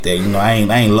that. You know, I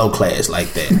ain't low class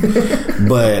like that.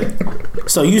 But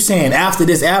so you saying after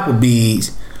this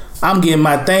Applebee's, I'm getting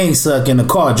my thing sucked in the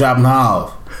car, dropping her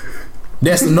off.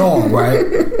 That's the norm, right?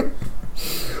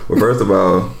 Well, first of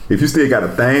all, if you still got a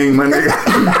thing, my nigga.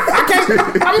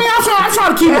 I'm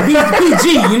trying to keep it PG.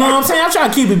 You know what I'm saying? I'm trying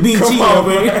to keep it BG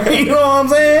over here. You know what I'm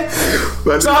saying?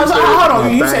 So hold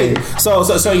on. You say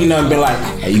so you never been like,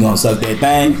 hey, you gonna suck that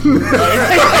thing? No,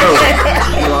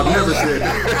 I've never said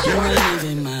that.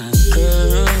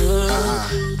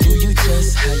 Do you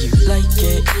just how you like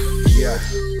it? Yeah.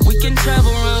 We can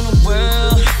travel around the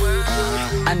world.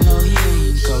 I know he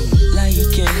ain't gon' like it.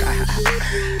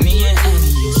 Me and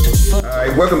Annie used to fuck.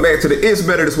 Alright, welcome back to the It's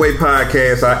Better This Way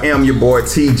podcast. I am your boy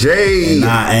TJ. And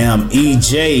I am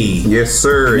EJ. Yes,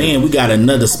 sir. Man, we got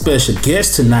another special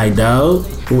guest tonight, dog.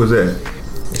 Who is that?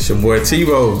 It's your boy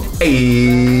Tebow.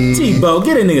 Hey. Tebow,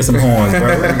 get a nigga some horns, bro.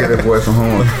 Let me get that boy some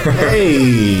horns.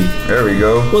 Hey. There we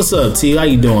go. What's up, T? How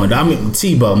you doing? I mean,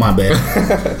 Tebow, my bad.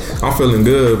 I'm feeling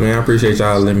good, man. I appreciate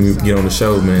y'all letting me get on the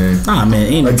show, man. Nah,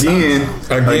 man. Again.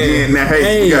 Now,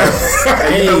 hey, you guys,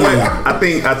 hey, you know what? I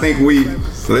think we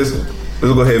let's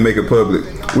go ahead and make it public.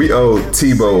 We owe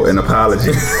Tebow an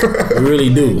apology. We really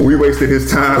do. We wasted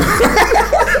his time.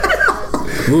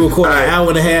 We recorded an hour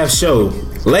and a half show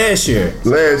last year.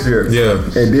 Yeah.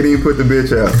 And didn't even put the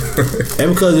bitch out.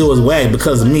 And because it was whack,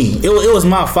 because of me. It was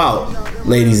my fault,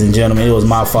 ladies and gentlemen. It was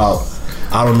my fault.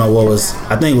 I don't know what was.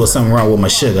 I think it was something wrong with my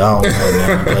sugar. I don't know,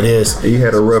 man. But He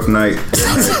had a rough night. He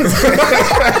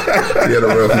had a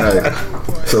rough night.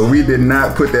 So we did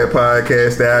not put that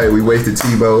podcast out. We wasted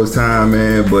Tebow's time,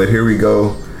 man. But here we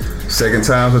go. Second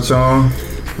time's a charm,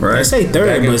 right? They say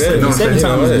third, but second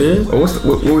time is good.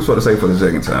 What we supposed to say for the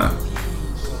second time?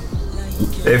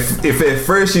 If at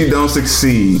first you don't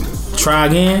succeed, try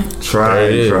again. Try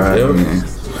again.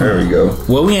 There we go.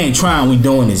 Well, we ain't trying. We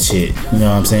doing this shit. You know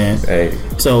what I'm saying? Hey.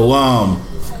 So,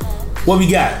 what we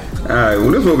got? All right.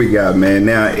 Well, this is what we got, man.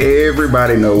 Now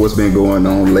everybody know what's been going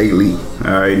on lately.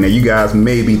 All right. Now you guys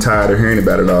may be tired of hearing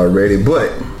about it already,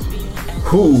 but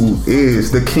who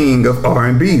is the king of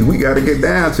R&B? We got to get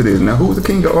down to this. Now, who's the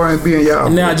king of R&B in y'all?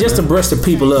 Now, just to brush the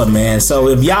people up, man. So,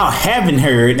 if y'all haven't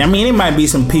heard, I mean, it might be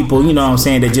some people, you know what I'm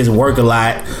saying, that just work a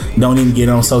lot, don't even get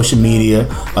on social media,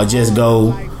 or just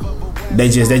go, they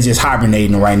just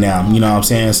hibernating right now. You know what I'm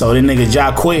saying? So, the nigga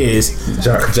Jacquees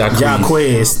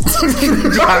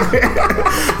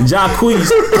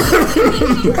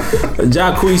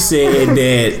said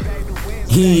that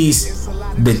he's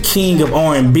the king of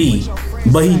R&B.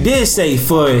 But he did say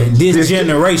for this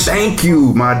generation. Thank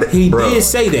you, He did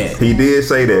say that. He did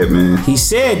say that, man. He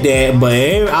said that,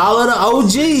 but all of the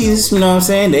OGs, you know what I'm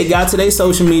saying, they got to their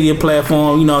social media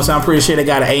platform. You know what I'm saying? I'm pretty sure they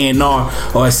got an A&R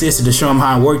or assistant to show them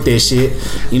how to work that shit.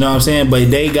 You know what I'm saying? But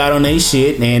they got on their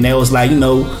shit and they was like, you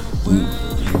know,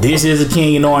 this is a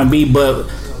king in R&B, but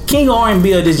king of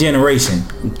R&B of this generation.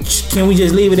 Can we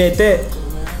just leave it at that?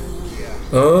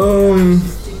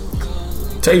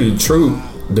 Tell you the truth,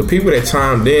 the people that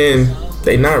chimed in,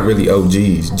 they not really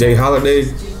OGs. Jay Holiday,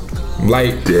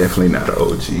 like, definitely not an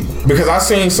OG. Because I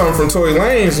seen something from Tory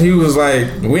Lanez, and he was like,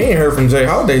 we ain't heard from Jay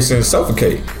Holiday since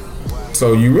Suffocate.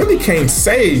 So you really can't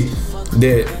say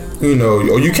that, you know,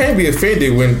 or you can't be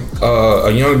offended when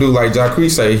a young dude like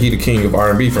Jacquees say he the king of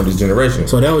R&B from this generation.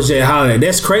 So that was Jay Holiday.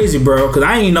 That's crazy, bro, because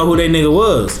I didn't even know who that nigga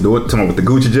was. Talking about with the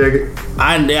Gucci jacket?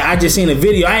 I just seen a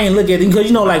video. I ain't look at it because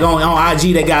you know, like on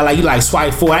IG, that guy like you like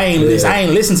swipe for. I ain't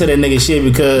listen to that nigga shit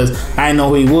because I didn't know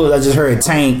who he was. I just heard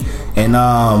Tank and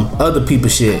other people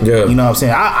shit. Yeah. You know what I'm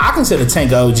saying? I consider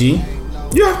Tank OG.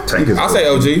 Yeah, Tank is I'll say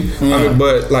OG. Yeah. I mean,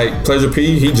 but like Pleasure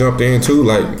P, he jumped in too.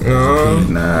 Like,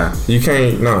 nah, you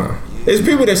can't. Nah, it's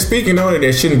people that speaking on it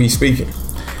that shouldn't be speaking.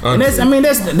 And that's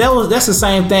the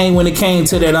same thing when it came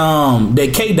to that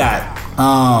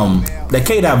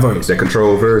K-Dot verse. That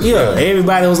control verse. Yeah,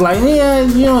 everybody was like, yeah,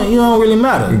 you don't really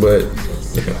matter.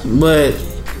 But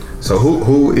so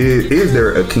who is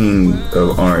there a king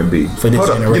of R&B for this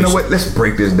generation? You know what? Let's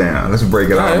break this down. Let's break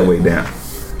it all the way down.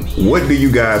 What do you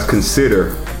guys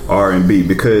consider R&B?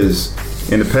 Because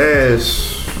in the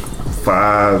past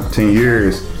 5-10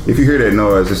 years, if you hear that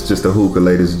noise, it's just a hookah,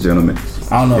 ladies and gentlemen.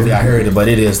 I don't know if y'all heard it, but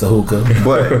it is the hookah.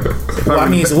 But I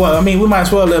mean, we might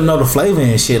as well let them know the flavor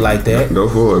and shit like that. Go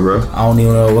for it, bro. I don't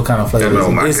even know what kind of flavor.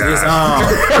 Oh my God.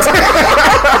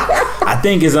 I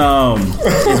think it's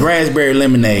raspberry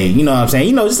lemonade. You know what I'm saying?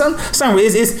 You know, it's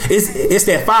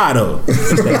that fire though.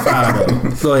 It's that fire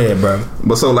though. Go ahead, bro.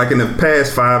 But so, like in the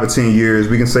past 5 or 10 years,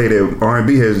 we can say that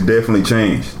R&B has definitely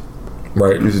changed.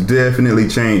 Right. It's definitely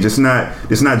changed. It's not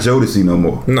Jodeci no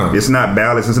more. No. It's not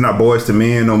ballads. It's not Boys to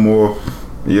Men no more.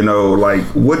 You know, like,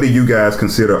 what do you guys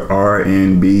consider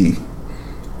R&B?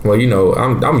 Well, you know,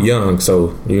 I'm young,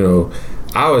 so you know,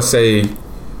 I would say,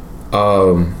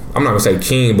 I'm not gonna say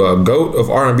king, but a GOAT of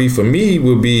R&B for me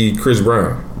would be Chris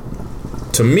Brown.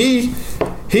 To me,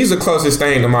 he's the closest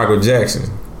thing to Michael Jackson.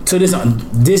 To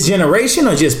this generation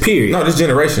or just period? No, this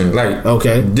generation. Like,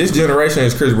 okay, this generation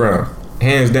is Chris Brown,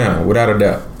 hands down, without a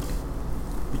doubt.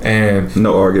 And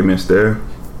no arguments there.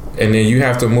 And then you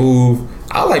have to move.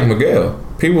 I like Miguel.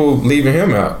 People leaving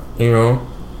him out, you know.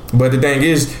 But the thing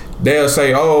is, they'll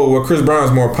say, "Oh, well, Chris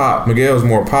Brown's more pop, Miguel's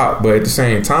more pop." But at the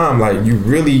same time, like, you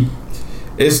really,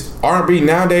 it's R&B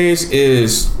nowadays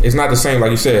is not the same,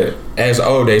 like you said, as the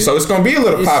old days. So it's gonna be a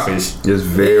little popish. It's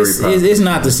very pop. It's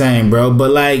not the same, bro. But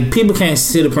like, people can't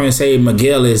sit up here and say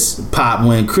Miguel is pop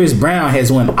when Chris Brown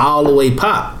has went all the way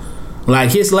pop.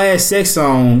 Like his last sex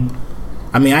song,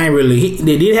 I mean, I ain't really.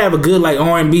 They did have a good like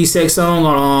R&B sex song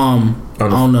on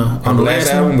the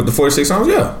last album with the 46 songs.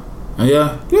 Yeah.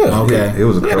 Okay. Yeah, it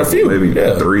was a few, maybe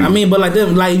 3. I mean, but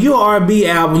like you an R&B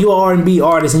album, you an R&B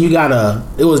artist, and you got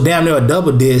it was damn near a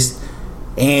double disc,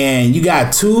 and you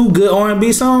got 2 good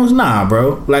R&B songs. Nah,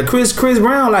 bro. Like Chris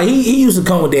Brown, like he used to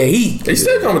come with that heat. He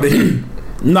still come with the heat.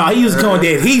 No, he used to come with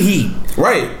that heat.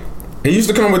 Right. He used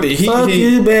to come with the heat. Fuck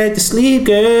you back to sleep,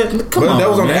 girl. Come on, that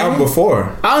was on man. the album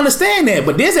before. I understand that,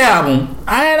 but this album,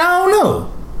 I don't know.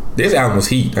 This album was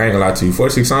heat. I ain't gonna lie to you.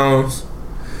 46 songs.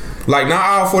 Like, not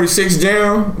all 46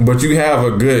 jam, but you have a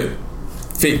good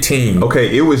 15.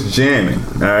 Okay, it was jamming.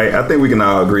 All right, I think we can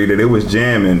all agree that it was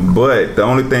jamming. But the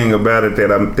only thing about it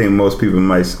that I think most people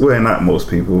might, well, not most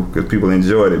people, because people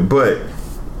enjoyed it, but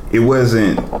it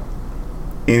wasn't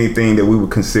anything that we would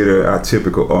consider our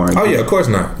typical R&B. Oh yeah, of course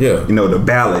not. Yeah, you know, the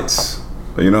ballads.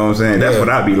 You know what I'm saying? That's what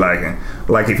I be liking.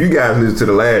 Like, if you guys listen to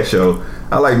the last show,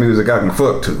 I like music I can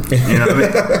fuck to. You know what I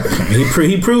mean?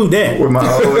 he proved that with my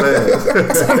old ass.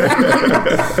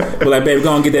 Well, like, baby,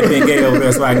 go and get that Ben Gay over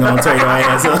there so I can go and turn your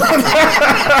ass up.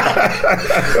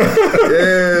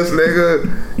 Yes, nigga.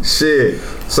 Shit.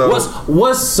 So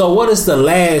what is the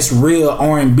last real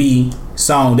R&B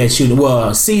song that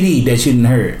you CD that you didn't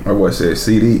heard? Or what's that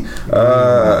CD?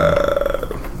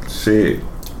 Shit.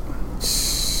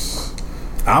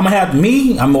 I'm gonna have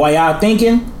while y'all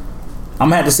thinking, I'm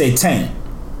gonna have to say Tank.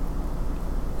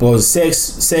 Was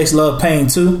Sex, Love, Pain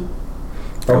 2?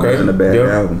 Okay. That wasn't a bad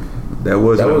album. That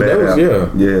wasn't a bad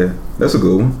album. Yeah. That's a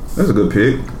good one. That's a good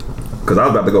pick. Cause I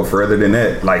was about to go further than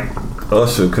that, like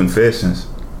Usher Confessions.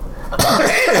 That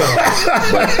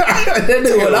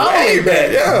nigga went all the way back.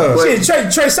 Yeah. Shit,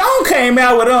 Trey Songz came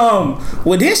out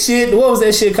with this shit. What was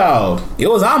that shit called? It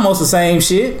was almost the same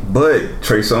shit. But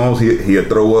Trey Songz, he'll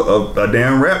throw a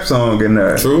damn rap song in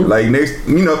there. True. Like next,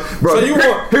 you know, bro. So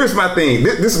here's my thing.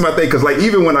 This is my thing, because like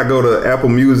even when I go to Apple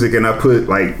Music and I put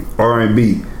like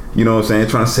R&B. You know what I'm saying?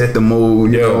 Trying to set the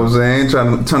mood. You know what I'm saying?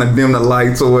 Trying to dim the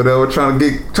lights or whatever. Trying to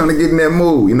get in that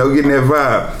mood. You know, getting that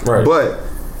vibe. Right. But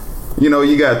you know,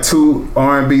 you got 2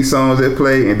 R&B songs that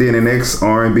play, and then the next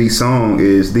R&B song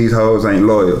is "These Hoes Ain't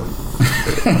Loyal."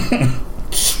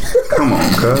 Come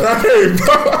on, cuz. Hey,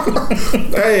 bro.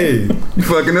 Hey, you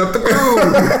fucking up the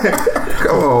groove.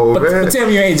 Come on, man. But tell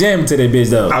me you ain't jamming to that bitch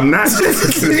though. I'm not jamming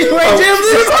to You ain't jamming to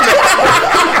this?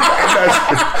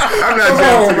 I'm not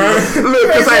jamming to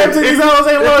this.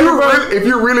 Look, if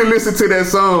you really listen to that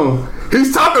song,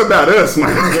 he's talking about us,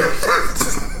 man.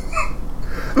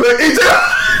 Look, he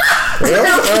just...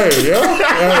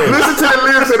 Listen to the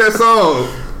lyrics of that song.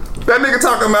 That nigga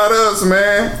talking about us,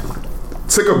 man.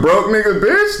 Took a broke nigga,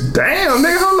 bitch. Damn,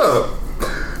 nigga, hold up.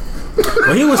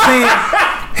 Well, he was saying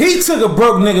he took a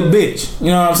broke nigga bitch. You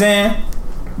know what I'm saying?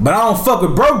 But I don't fuck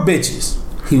with broke bitches.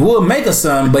 He would make a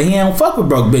son, but he don't fuck with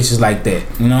broke bitches like that.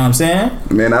 You know what I'm saying?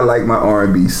 Man, I like my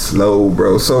R&B slow,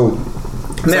 bro. So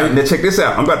now check this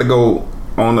out. I'm about to go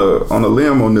on a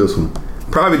limb on this one.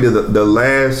 Probably the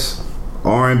last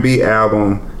R&B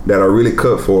album that I really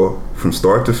cut for from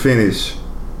start to finish,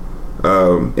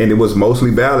 and it was mostly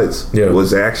ballads,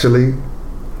 was actually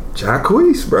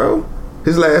Jacquees, bro.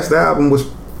 His last album was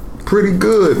pretty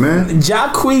good, man.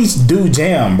 Jacquees do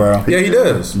jam, bro. Yeah, he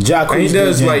does. Jacquees he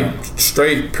does like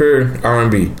straight pure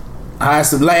R&B. He's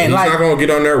not gonna get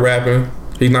on there rapping.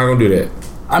 He's not gonna do that.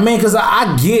 I mean, because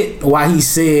I get why he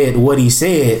said what he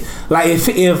said. Like,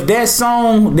 if that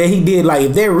song that he did, like,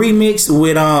 if that remix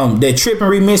with that Trippin'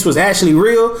 remix was actually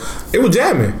real, it was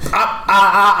jamming.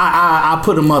 I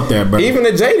put him up there, bro. Even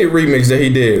the Jaded remix that he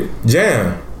did,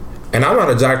 jam. And I'm not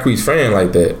a Jacquees fan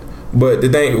like that. But the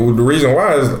reason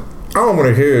why is I don't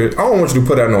want you to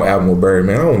put out no album with Bird,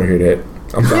 man. I don't want to hear that.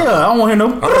 I'm sorry. Yeah, I don't want to hear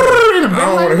no. I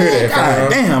don't want to hear that. God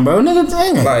damn, bro, nigga,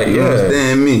 dang. Like, you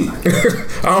understand me?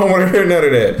 I don't want to hear none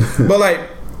of that. But like,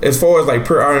 as far as like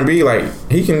pure R&B, like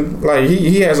he can like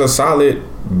he has a solid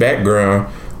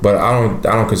background, but I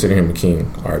don't consider him a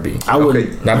king R&B. I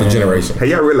wouldn't. Not the generation. Hey,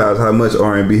 y'all realize how much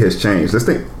R&B has changed? Let's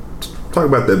talk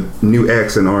about the new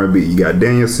acts in R&B. You got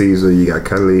Daniel Caesar, you got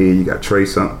Khalid, you got Tory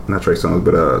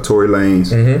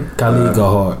Lanez, Khalid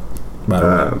go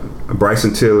hard.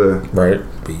 Bryson Tiller, Right.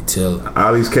 B Tiller.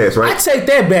 all these cats, I right? take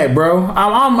that back, bro.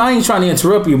 I ain't trying to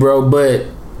interrupt you, bro, but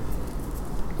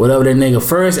whatever that nigga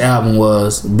first album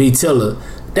was, B Tiller,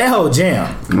 that whole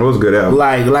jam, It was a good album.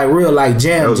 like real like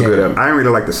jam. That was a jam. good album. I didn't really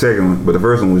like the second one, but the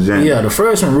first one was jam. Yeah, the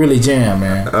first one really jam,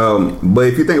 man. But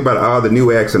if you think about all the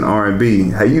new acts in R&B,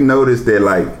 have you noticed that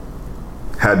like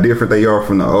how different they are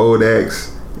from the old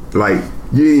acts? Like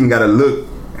you ain't even gotta look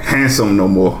handsome no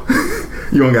more.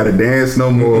 You don't gotta dance no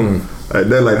more.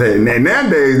 They're like that. And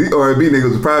nowadays, these R&B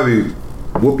niggas would probably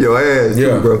whoop your ass,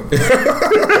 Yeah. too, bro.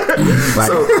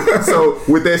 So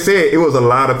with that said, it was a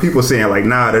lot of people saying like,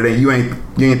 nah, you ain't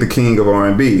the king of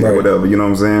R&B or Right. whatever. You know what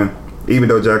I'm saying? Even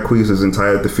though Jacquees is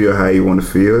entitled to feel how you want to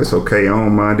feel, it's okay. I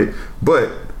don't mind it. But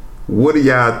what do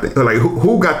y'all think? Like,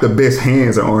 who got the best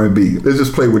hands in R&B? Let's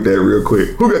just play with that real quick.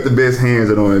 Who got the best hands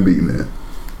in R&B, man?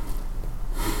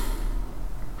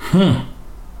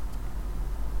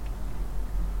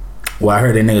 Well, I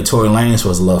heard that nigga Tory Lanez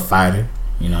was a little fighter.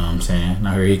 You know what I'm saying?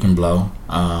 I heard he can blow.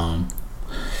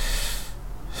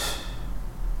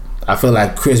 I feel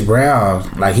like Chris Brown,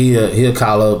 like he'll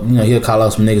call up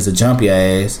some niggas to jump your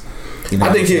ass. You know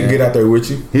I think he'll get out there with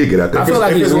you. He'll get out there. I feel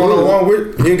like If he's it's one on one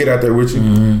with, he'll get out there with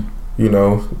you. You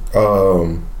know,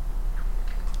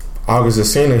 August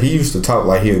Alsina, he used to talk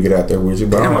like he'll get out there with you,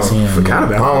 but I forgot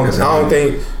about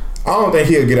don't think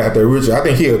he'll get out there with you. I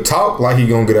think he'll talk like he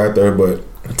gonna get out there, but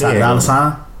Top dollar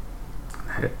sign.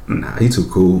 Nah, he too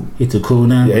cool. He too cool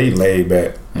now. yeah, he laid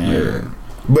back. Yeah.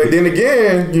 But then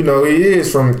again, you know, he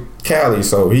is from Cali,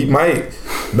 so he might.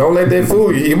 Don't let that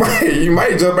fool you. He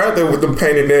might jump out there with them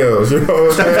painted nails. You know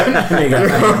what I'm saying? You know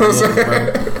what I'm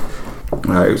saying? All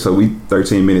right, so we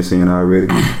 13 minutes in already.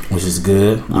 Which is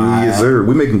good. Yes, sir.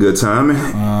 We making good time,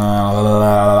 man.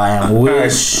 I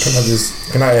wish.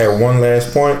 Can I add one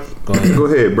last point? Go ahead. Go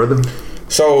ahead, brother.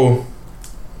 So,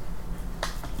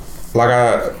 like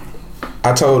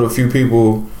I told a few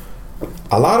people,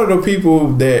 a lot of the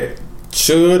people that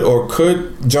should or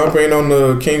could jump in on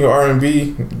the king of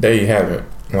R&B, they haven't.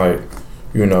 Like,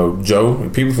 you know, Joe.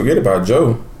 People forget about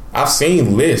Joe. I've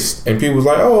seen lists and people was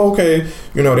like, oh, okay.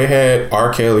 You know, they had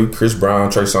R. Kelly, Chris Brown,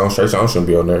 Trey Songz. Trey Songz shouldn't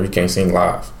be on there. He can't sing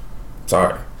live.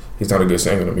 Sorry. He's not a good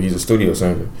singer to me. He's a studio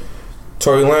singer.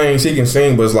 Tory Lanez, he can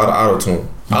sing, but it's a lot of auto-tune.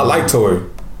 I like Tory.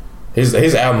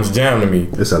 His album's jam to me.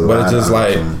 It's a lot but it's just of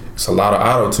like, auto-tune. it's a lot of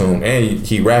auto-tune. And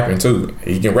he rapping too.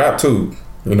 He can rap too.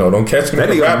 You know, don't catch him That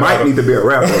in a nigga rap might battle. need to be a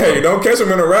rapper. Hey, don't catch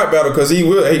him in a rap battle because he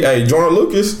will. Hey, Jordan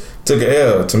Lucas took an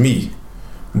L to me.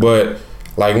 But,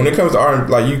 like, when it comes to R&B,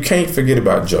 like, you can't forget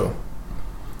about Joe.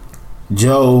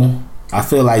 Joe, I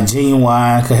feel like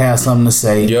Genuine could have something to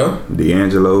say. Yeah.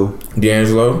 D'Angelo.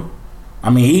 I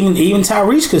mean, even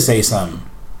Tyrese could say something.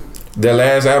 That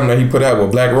last album that he put out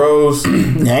with Black Rose.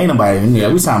 Yeah, ain't nobody.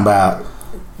 Yeah, we talking about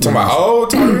old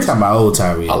Tyrese. talking about old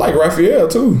Tyrese. I like Raphael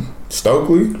too.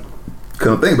 Stokely.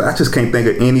 Couldn't think, but I just can't think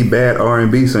of any bad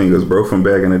R&B singers, bro, from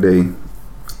back in the day.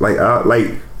 Like, I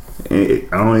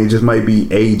don't know, it just might be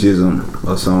ageism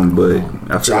or something, but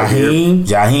I feel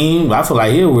Jaheim, I feel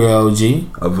like he's a real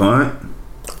OG. Avant.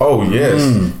 Oh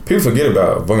yes. People forget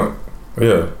about Avant.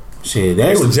 Yeah. Shit,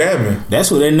 They was jamming.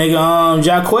 that's what that nigga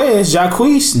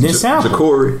Jacquees did sample.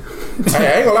 Ja'Cory. Hey,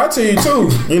 I ain't gonna lie to you too.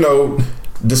 You know,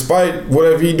 despite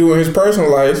whatever he do in his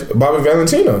personal life, Bobby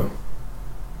Valentino.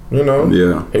 You know,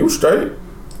 Yeah. he was straight.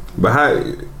 But how?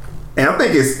 And I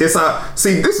think it's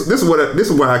see, this is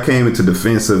where I came into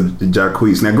defense of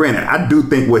Jacquees. Now, granted, I do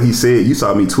think what he said, you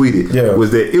saw me tweet it, Yeah.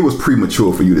 was that it was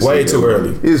premature for you to say Way that. too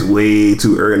early. It's way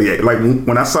too early. Like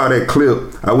when I saw that clip,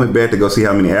 I went back to go see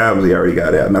how many albums he already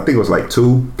got out, and I think it was like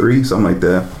 2, 3, something like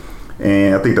that.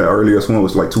 And I think the earliest one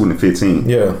was like 2015.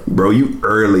 Yeah. Bro, you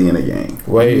early in the game.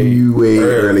 Way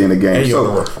Early in the game. And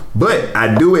So, but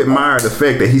I do admire the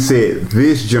fact that he said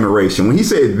this generation. When he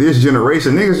said this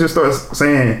generation, niggas just start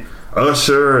saying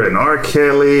Usher and R.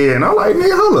 Kelly, and I'm like,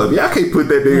 nigga, hold up, y'all can't put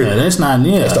that there. Yeah, that's not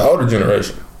That's the older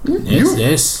generation.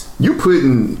 You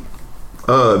putting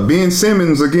Ben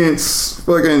Simmons against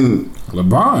fucking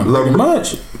LeBron, pretty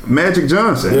much. Magic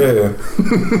Johnson.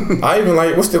 Yeah. I even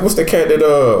like what's the cat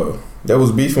that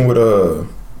was beefing with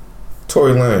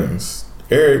Tory Lanez?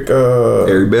 Eric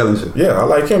Bellinger. Yeah, I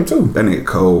like him too. That nigga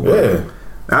cold, bro. Yeah.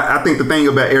 I think the thing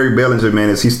about Eric Bellinger, man,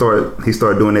 is he started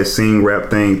doing that sing rap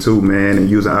thing too, man, and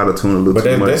using auto tune a little But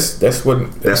too much. that's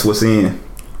That's what's in.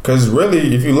 because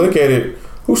really, if you look at it,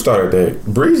 Who started that?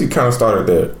 Breezy kind of started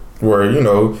that, where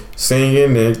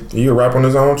singing and he rap on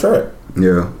his own track.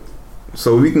 Yeah.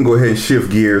 So we can go ahead and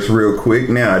shift gears real quick.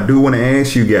 Now I do want to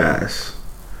ask you guys.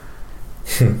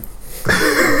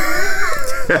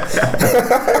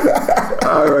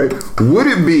 All right. Would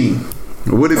it be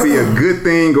a good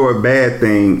thing or a bad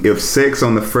thing if sex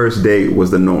on the first date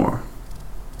was the norm?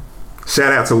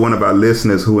 Shout out to one of our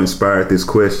listeners who inspired this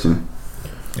question.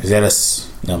 Is that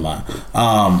never mind.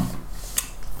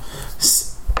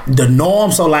 The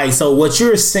norm. So what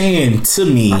you're saying to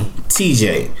me,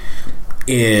 TJ,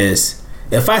 is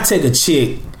if I take a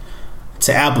chick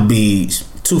to Applebee's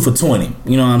 2 for $20,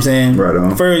 you know what I'm saying? Right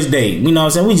on. First date, you know what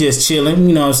I'm saying? We just chilling,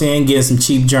 you know what I'm saying? Getting some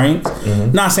cheap drinks.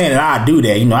 Mm-hmm. Not saying that I do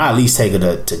that, I at least take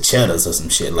her to Cheddar's or some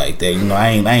shit like that. I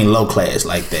ain't low class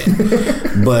like that.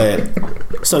 But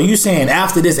so you saying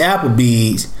after this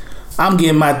Applebee's, I'm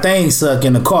getting my thing sucked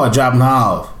in the car, dropping her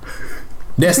off.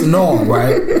 That's the norm,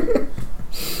 right?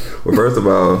 Well, first of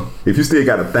all, if you still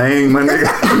got a thing, my nigga.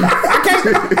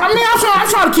 I'm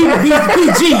trying to keep it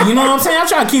PG. You know what I'm saying? I'm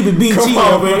trying to keep it BG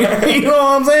over here. You know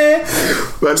what I'm saying?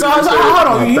 So hold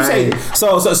on. You say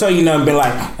so you never been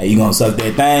like, hey, you gonna suck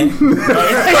that thing?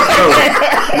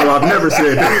 No, I've never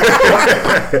said that.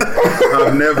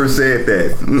 I've never said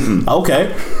that. Mm-mm.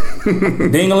 Okay.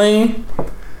 Ding-a-ling.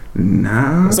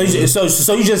 Nah. So you just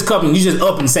up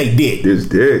and say dick. Just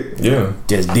dick. Yeah.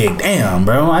 Just dick. Damn,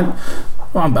 bro.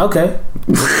 Okay.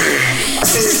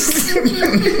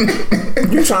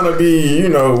 You trying to be,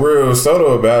 real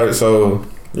subtle about it, so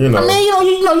I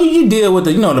mean, you deal with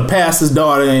the pastor's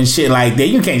daughter and shit like that.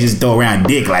 You can't just throw around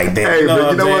dick like that. Hey,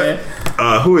 but you know what?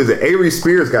 Who is it? Avery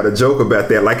Spears got a joke about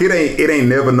that. Like it ain't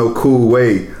never no cool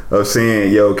way of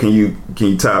saying, yo, can you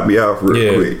top me off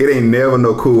real quick? It ain't never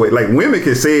no cool way. Like women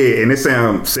can say it and it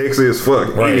sounds sexy as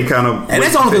fuck. Right. Any kind of, and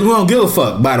that's only because we don't give a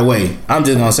fuck. By the way, I'm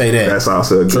just gonna say that. That's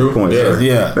also a good point. Yeah, sir.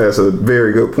 yeah. That's a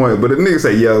very good point. But if nigga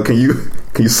say, yo, can you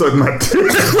suck my dick?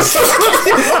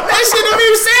 That shit don't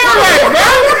even sound right, bro.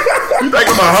 You think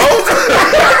I'm a hoe?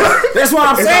 That's what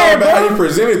I'm saying, bro. How you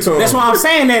present it to him. That's why I'm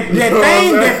saying that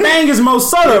thing is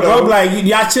most subtle, bro. Like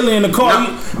y'all chilling in the car.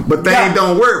 But thing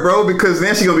don't work, bro, because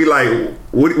then she gonna be like,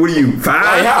 what are you, 5?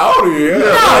 Like, how old are you? No,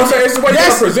 I'm saying it's the way you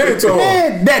present it to him.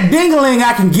 Man, that dingling,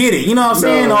 I can get it. You know what I'm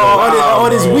saying? Or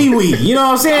this wee wee. You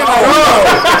know what I'm saying?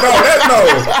 No.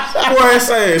 Boy, I'm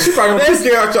saying she probably gonna kick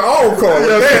you out your own car.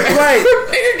 Right.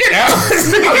 Get out. Hey,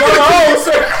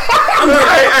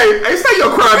 stay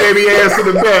your crybaby ass to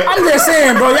the back. I'm just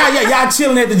saying, bro. Y'all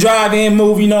chilling at the drive-in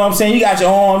movie. You know what I'm saying? You got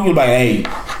your arm. You're like, hey,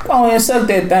 go ahead and suck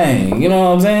that thing. You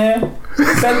know what I'm saying?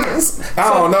 I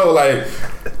don't know, like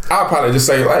I'll probably just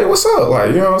say, like, what's up?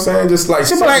 Like, you know what I'm saying? Just like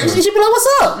she be like, what's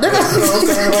up? You know what I'm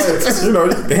saying?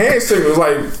 Like, the hand signal was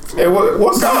like, hey,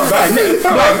 what's up? Like,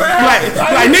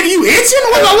 nigga, you itching?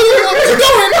 What you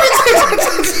doing?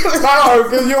 No,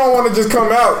 because you don't want to just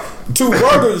come out too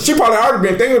burgers. She probably already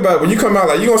been thinking about it. When you come out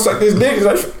like, you gonna suck this dick? It's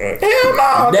like,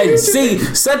 hell no. See,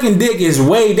 sucking dick is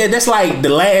way that's like the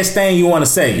last thing you want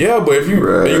to say. Yeah, but if you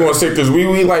want to stick this wee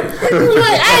wee, like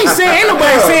I ain't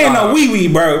nobody saying no wee wee,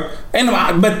 bro.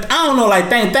 But I don't know, like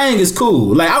thing is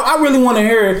cool. Like I really want to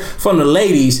hear from the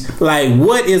ladies, like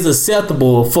what is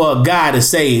acceptable for a guy to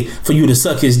say for you to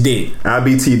suck his dick?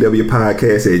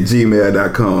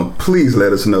 IBTWpodcast@gmail.com. Please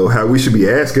let us know how we should be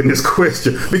asking this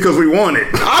question because we want it.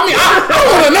 I mean, I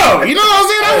want to know. You know what I'm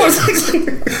saying?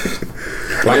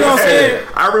 You know what I'm saying?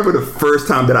 I remember the first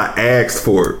time that I asked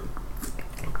for it.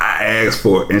 And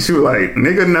she was like,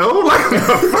 "Nigga, no."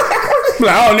 Like,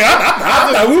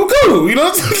 I thought we were cool, you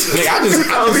know.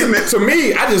 To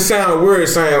me, I just sound weird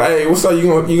saying, "Hey, what's up? You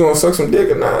gonna suck some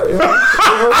dick or not?" You know?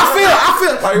 I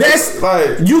feel like that's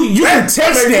like you can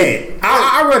text that.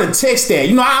 I rather text that.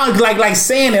 You know, I like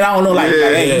saying it. I don't know,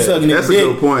 hey, you sucking this dick. That's a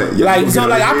good point. Like so,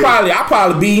 like I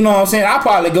probably be, you know what I'm saying. I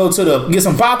probably go to get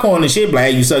some popcorn and shit.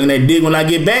 Like, hey, you sucking that dick when I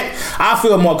get back. I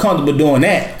feel more comfortable doing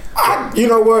that. You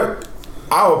know what?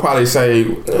 I would probably say,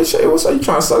 "Shay, what's up? You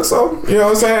trying to suck something?" You know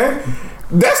what I'm saying?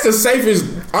 That's the safest.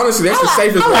 Honestly, that's the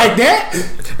safest. I like that.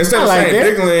 Instead of saying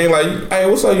diggling, like, "Hey,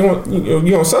 what's up? You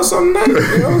want suck something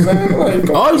tonight?" You know what I'm saying? Like,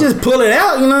 or you just pull it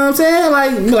out. You know what I'm saying?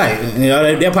 Like you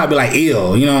know, they'll probably be like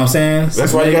ill. You know what I'm saying?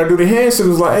 That's why you gotta do the hand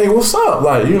signals. Like, "Hey, what's up?"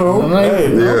 Like, you know,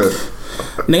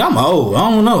 nigga, I'm old.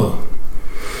 I don't know.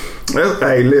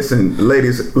 Hey, listen,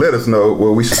 ladies, let us know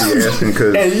what we should be asking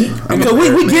because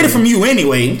we get it from you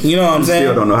anyway. You know what I'm saying?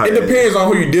 Still don't know how. It depends on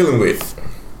who you're dealing with.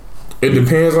 It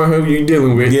depends on who you're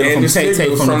dealing with. And the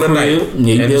signals from the night. And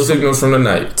the signals from the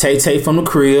night. Tay from the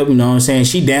crib. You know what I'm saying?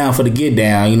 She down for the get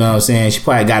down. You know what I'm saying? She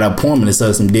probably got an appointment to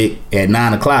suck some dick at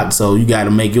 9 o'clock. So you got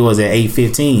to make yours at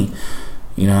 8:15.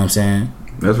 You know what I'm saying?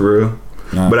 That's real.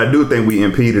 No. But I do think we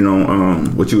impeded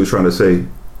on what you was trying to say.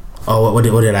 Oh, what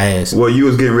did I ask? Well, you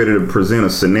was getting ready to present a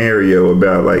scenario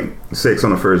about like sex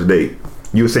on the first date.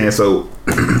 You were saying so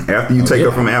after you take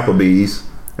her from Applebee's,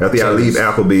 after y'all leave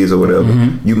Applebee's or whatever,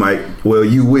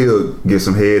 you will get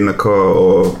some head in the car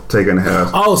or take her in the house.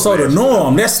 Oh, so the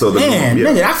norm. That's So the man,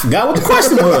 norm, yeah. nigga. I forgot what the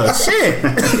question was. Shit.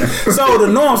 So the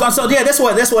norms. So yeah, that's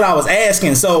what I was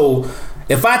asking. So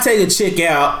if I take a chick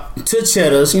out to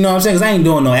Cheddar's, you know what I'm saying? Because I ain't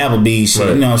doing no Applebee's shit.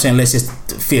 Right. You know what I'm saying? Let's just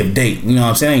fifth date. You know what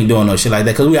I'm saying? I ain't doing no shit like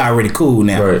that because we already cool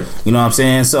now. Right. You know what I'm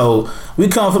saying? So we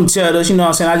come from Cheddar's. You know what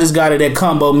I'm saying? I just got her that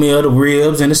combo meal, the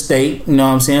ribs and the steak. You know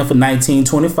what I'm saying? For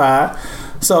 $19.25.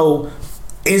 So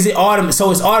is it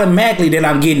so it's automatically that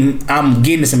I'm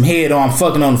getting some head or I'm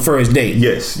fucking on the first date?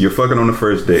 Yes, you're fucking on the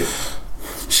first date.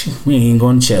 Shit, we ain't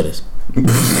going to Cheddar's.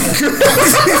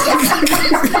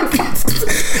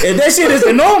 If that shit is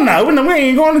the norm now, we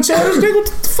ain't going to Cheddar's. Nigga, what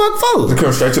the fuck for?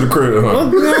 Come straight to the crib,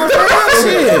 huh? You know what I'm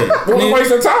saying? Shit. What we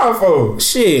wasting time for?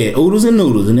 Shit, oodles and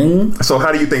noodles, nigga. So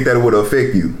how do you think that would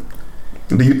affect you?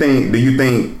 Do you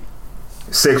think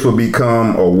sex will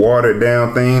become a watered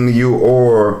down thing to you,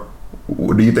 or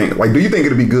do you think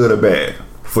it'll be good or bad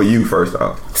for you? First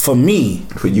off, For me,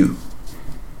 for you.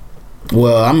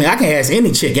 well, I mean, I can ask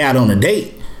any chick out on a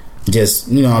date. Just,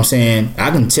 you know what I'm saying?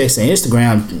 I can text an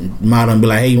Instagram model and be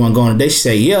like, hey, you want to go on a date? She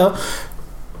say, yeah.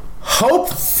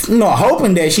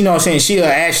 Hoping that, you know what I'm saying, she'll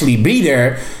actually be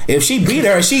there. If she be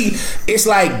there, it's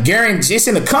like guaranteed, it's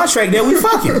in the contract that we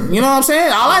fucking. You know what I'm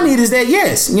saying? All I need is that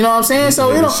yes. You know what I'm saying?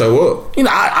 So, you know, show up. You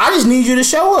know, I just need you to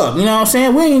show up. You know what I'm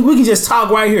saying? We can just talk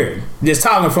right here. Just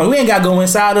talking from. We ain't got to go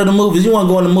inside of the movies. You want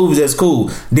to go in the movies, that's cool.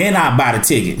 Then I buy the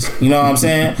tickets. You know what I'm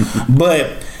saying?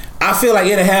 But I feel like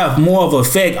it'll have more of an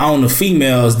effect on the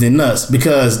females than us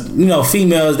because, you know,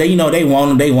 females, they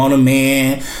want a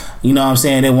man. You know what I'm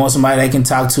saying? They want somebody they can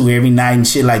talk to every night and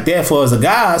shit like that. For us, the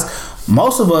guys,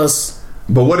 most of us.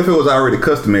 But what if it was already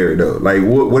customary though? Like,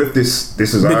 what if this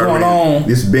is been already going on?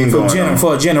 This has been going on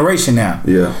for a generation now.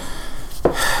 Yeah.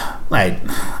 Like,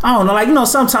 I don't know. Like, you know,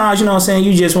 sometimes, you know what I'm saying,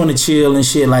 you just want to chill and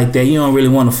shit like that. You don't really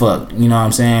want to fuck. You know what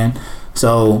I'm saying?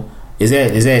 So is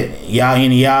that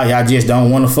y'all just don't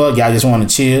want to fuck? Y'all just want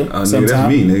to chill? Nigga, that's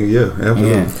me, nigga. Yeah, absolutely.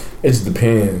 Yeah. It just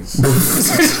depends.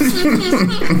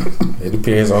 It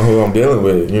depends on who I'm dealing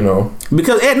with, you know.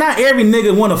 Because not every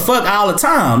nigga want to fuck all the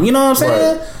time. You know what I'm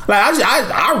saying? Right. Like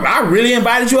I really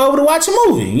invited you over to watch a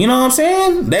movie. You know what I'm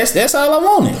saying? That's all I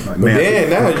wanted. Like, But man, then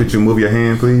now, could you move your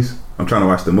hand, please? I'm trying to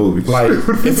watch the movie. like, if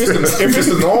it's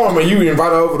the norm and you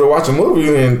invite her over to watch a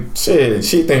movie and shit,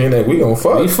 she thinking that we gonna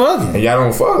fuck. We fucking. And y'all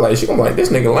don't fuck. Like, she gonna be like, this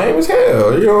nigga lame as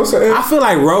hell. You know what I'm saying? I feel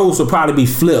like roles would probably be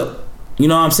flipped. You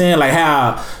know what I'm saying? Like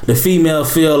how the female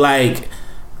feel like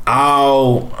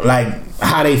how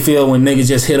they feel when niggas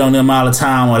just hit on them all the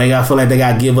time, or they feel like they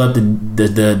got to give up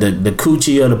the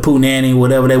coochie or the poo nanny,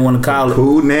 whatever they want to call it.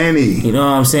 Poo nanny. You know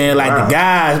what I'm saying? Like wow. The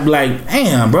guys be like,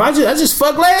 damn, bro, I just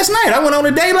fucked last night. I went on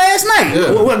a date last night.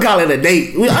 Yeah. We'll call it a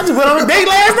date. I just went on a date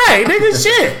last night, nigga.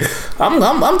 Shit,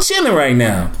 I'm chilling right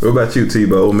now. What about you,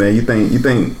 Tebow? Man, you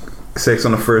think sex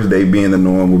on the first date being the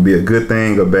norm would be a good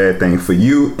thing or bad thing for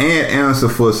you and answer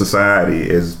for society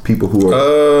as people who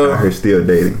are out here still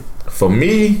dating? For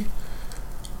me,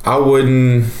 I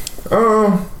wouldn't.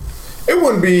 It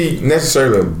wouldn't be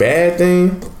necessarily a bad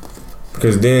thing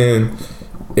because then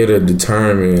it'll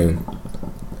determine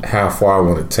how far I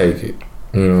want to take it.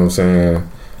 You know what I'm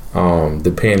saying?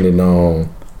 Depending on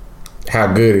how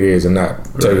good it is or not.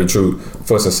 To tell you the truth,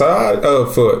 for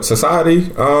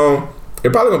society,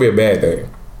 it probably gonna be a bad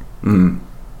thing.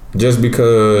 Just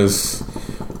because,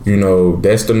 you know,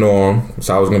 that's the norm. It's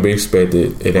always gonna be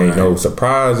expected. It ain't no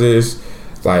surprises.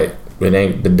 Like, it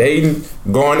ain't the dating,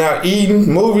 going out,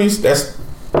 eating, movies. That's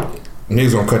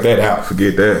niggas gonna cut that out.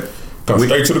 Forget that. Come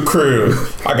straight to the crib.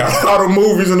 I got all the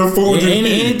movies and the food.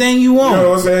 Anything you want. You know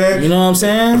what I'm saying? You know what I'm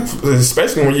saying?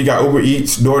 Especially when you got Uber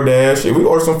Eats, DoorDash. If we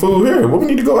order some food here, what we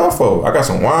need to go out for? I got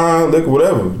some wine, liquor,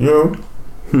 whatever. You know.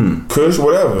 Kush,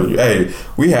 whatever. Hey,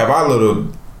 we have our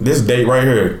this date right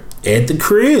here at the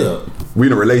crib. We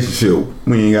in a relationship.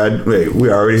 We ain't got. Wait, we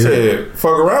already here.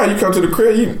 Fuck around. You come to the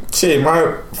crib. You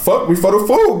might fuck before the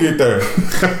food get there.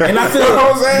 And I feel, you know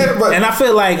what I'm saying? But, and I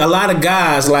feel like a lot of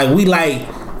guys we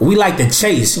like to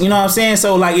chase. You know what I'm saying?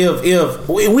 So like if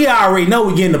we already know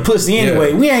we getting the pussy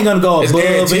anyway, we ain't gonna go above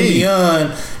and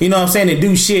beyond. You know what I'm saying? And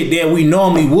do shit that we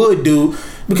normally would do.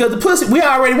 Because the pussy, we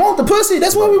already want the pussy.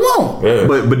 That's what we want. Yeah.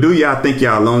 But do y'all think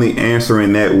y'all only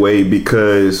answering that way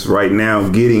because right now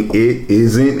getting it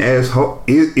isn't as hard?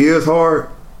 It is hard.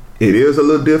 It is a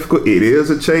little difficult. It is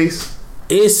a chase.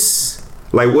 It's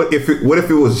like what if it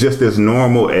was just as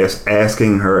normal as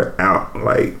asking her out?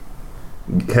 Like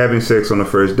having sex on the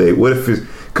first date. What if it's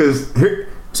because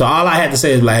So all I had to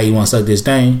say is like, hey, you want to suck this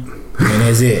thing? And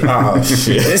that's it. Oh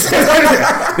shit.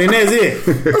 Then that's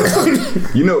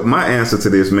it. you know my answer to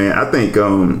this, man? I think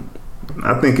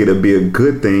it'll be a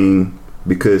good thing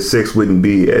because sex wouldn't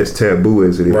be as taboo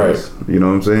as it is. Right. You know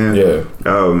what I'm saying? Yeah.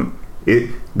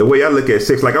 The way I look at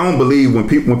sex, like I don't believe when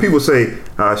people say,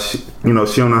 she don't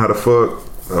know how to fuck.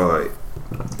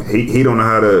 He don't know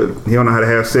how to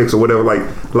have sex or whatever.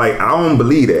 Like I don't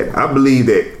believe that. I believe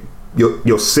that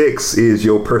your sex is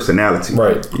your personality.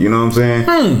 Right. You know what I'm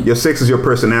saying? Your sex is your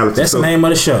personality. That's the name of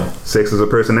the show. Sex is a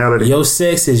personality. Your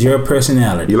sex is your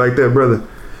personality. You like that, brother?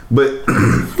 But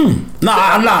No,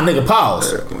 I'm not, nigga.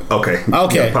 Pause. Okay.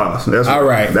 Okay. Yeah, pause. That's all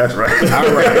right. That's right.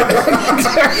 All right.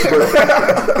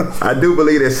 I do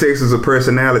believe that sex is a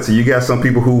personality. You got some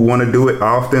people who want to do it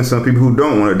often, some people who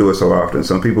don't want to do it so often,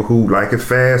 some people who like it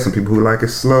fast, some people who like it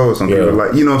slow, some people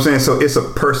like, you know what I'm saying? So it's a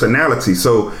personality.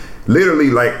 So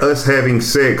literally, like us having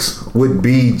sex would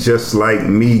be just like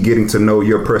me getting to know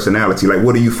your personality. Like,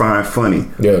 what do you find funny?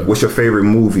 Yeah. What's your favorite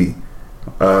movie?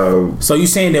 So you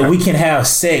saying that we can have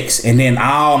sex and then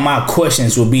all my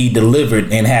questions will be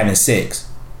delivered in having sex,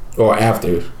 or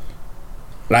after?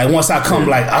 Like once I come,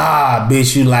 like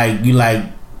bitch, you like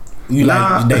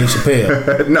Dave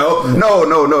Chappelle. No,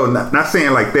 not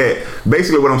saying like that.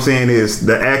 Basically, what I'm saying is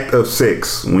the act of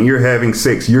sex. When you're having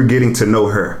sex, you're getting to know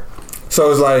her. So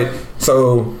it's like,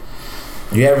 so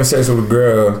you having sex with a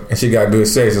girl and she got good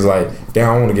sex. It's like, damn,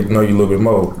 I want to get to know you a little bit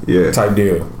more. Yeah. Type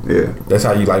deal. Yeah. That's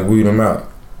how you like weed them out.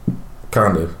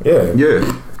 Kind of. Yeah.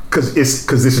 Yeah. Because this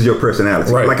is your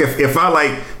personality. Right. Like if I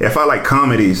like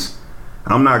comedies,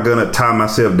 I'm not gonna tie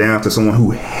myself down to someone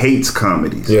who hates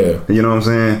comedies. Yeah. You know what I'm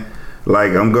saying?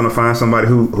 Like I'm gonna find somebody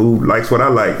who likes what I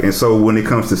like, and so when it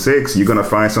comes to sex, you're gonna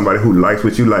find somebody who likes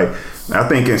what you like. I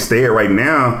think instead right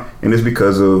now, and it's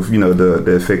because of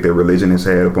the effect that religion has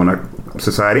had upon our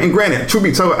society. And granted, truth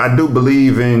be told, I do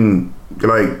believe in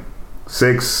like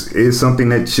sex is something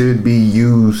that should be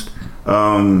used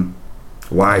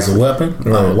wisely. As a weapon?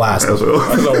 No, wisely. As a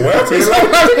That's a weapon.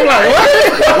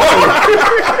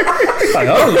 Like,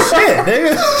 oh shit,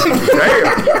 nigga.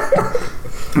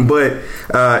 Damn. But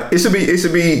it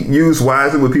should be used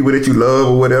wisely with people that you love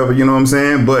or whatever. You know what I'm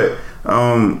saying? But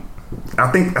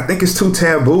I think it's too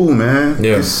taboo, man.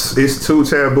 Yeah. It's too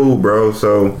taboo, bro.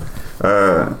 So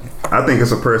I think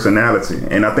it's a personality,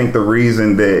 and I think the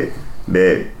reason that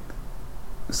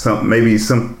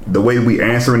the way we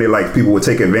answering it, like people would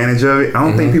take advantage of it. I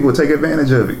don't think people would take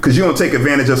advantage of it, because you don't take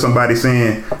advantage of somebody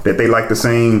saying that they like the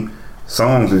same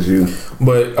songs as you.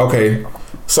 But okay,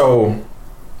 so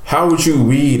how would you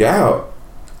weed out?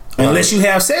 Unless you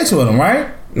have sex with them, right?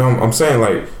 No, I'm saying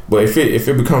like, but if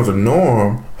it becomes a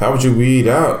norm, how would you weed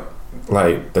out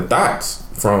like the thoughts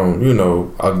from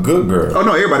a good girl? Oh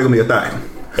no, everybody gonna be a thought.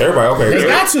 Everybody, okay. They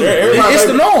got to. Everybody It's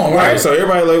the norm, right? So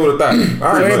everybody label a thought.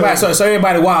 All right, So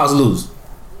everybody wilds loose.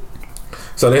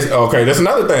 So that's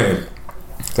another thing.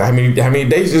 So how many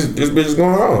dates this bitch is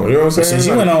going on? You know what I'm saying? Since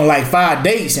you went on like 5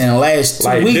 dates in the last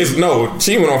 2 weeks.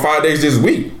 She went on 5 dates this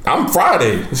week. I'm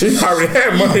Friday. She already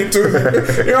had Monday too.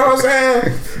 You know what I'm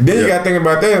saying? Then you gotta think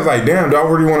about that. It's like, damn, do I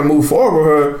really want to move forward with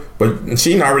her? But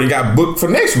she already got booked for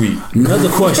next week. Another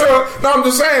question. No, I'm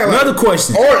just saying. Like, Another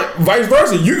question. Or vice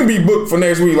versa. You can be booked for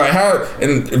next week. Like how,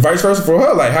 and vice versa for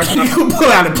her. Like how can You pull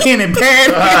out a pen and pad.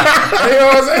 you know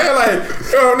what I'm saying? Like,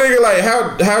 nigga, like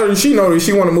how does she know that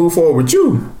she want to move forward with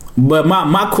you? But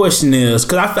my question is,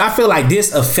 because I feel like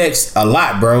this affects a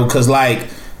lot, bro. Because like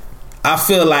I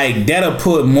feel like that'll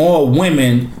put more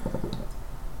women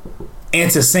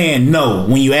into saying no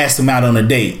when you ask them out on a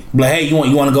date. Like, hey, you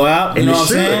want to go out? You know what I'm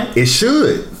saying? It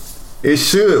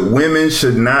should. Women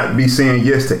should not be saying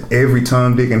yes to every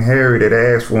Tom, Dick, and Harry that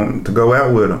asks for them to go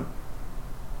out with them.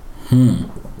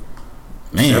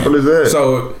 Man. Simple as that.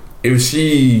 So if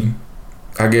she,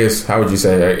 I guess, how would you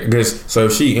say? I guess so.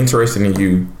 If she interested in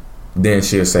you, then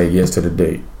she'll say yes to the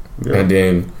date, and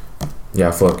then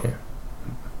y'all fucking.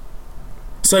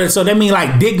 So that mean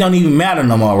like dick don't even matter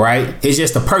no more, right? It's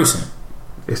just a person.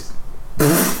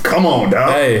 Come on,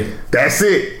 dog. Hey, that's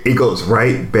it. It goes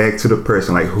right back to the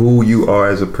person, like who you are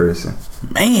as a person.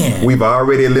 Man, We've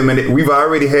already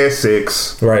had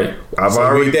sex. right. I've so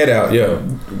already read that out. Yeah.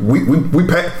 We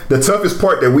the toughest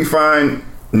part that we find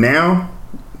now,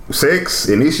 sex,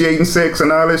 initiating sex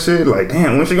and all that shit. Like,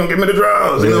 damn, when she gonna give me the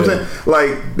draws? You know what I'm saying?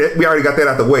 Like that, we already got that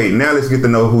out the way. Now let's get to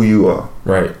know who you are.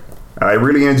 Right. I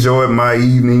really enjoyed my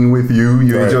evening with you.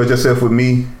 You enjoyed yourself with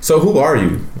me. So who are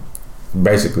you?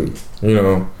 Basically,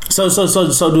 So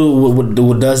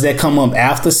does that come up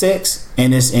after sex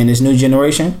in this new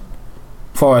generation?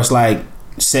 As far as like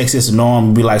sex is the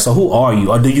norm, be like, so who are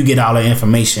you? Or do you get all the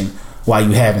information while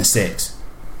you having sex?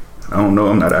 I don't know.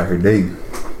 I'm not out here dating.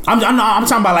 I'm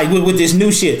talking about like with this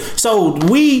new shit. So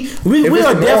we If are it's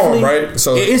the norm, definitely right.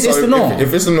 So it's the if, norm.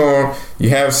 If it's the norm, you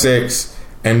have sex,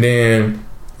 and then,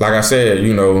 like I said,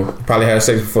 you know, you probably have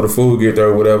sex before the food get there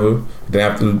or whatever. Then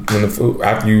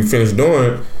after you finish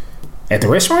doing it At the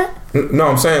restaurant? No,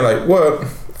 I'm saying like, well,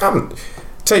 I'm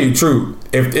tell you the truth.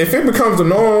 If it becomes the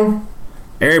norm,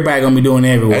 everybody gonna be doing it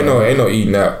everywhere. Ain't no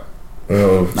eating out. You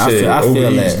know, I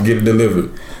feel that. Get it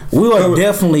delivered. We are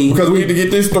definitely because we need to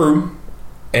get this through,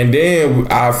 and then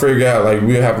I figure out like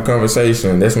we'll have a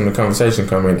conversation. That's when the conversation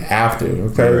come in after.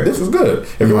 Okay, right. This was good.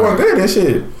 If it wasn't good, then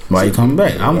shit. Why you coming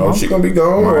back? She gonna be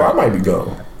gone, or I might be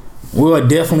gone. We are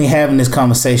definitely having this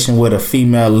conversation with a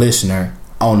female listener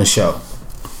on the show.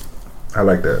 I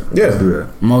like that. Yeah. Let's do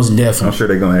that. Most definitely. I'm sure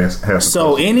they're gonna have some So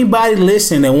questions. anybody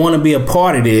listening that want to be a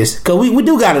part of this, because we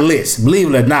do got a list,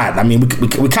 believe it or not. I mean, we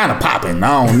kind of popping.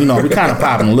 We kind of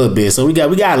popping a little bit. So we got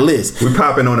a list. We're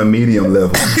popping on a medium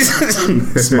level.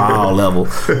 Small level.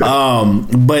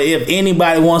 But if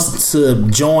anybody wants to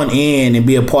join in and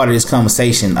be a part of this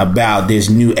conversation about this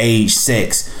new age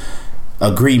sex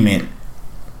agreement,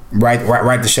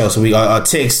 write the show. So we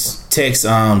text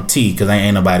T, because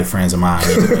ain't nobody friends of mine.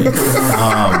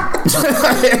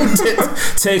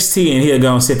 Text T and he'll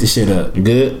go and set the shit up.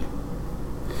 Good?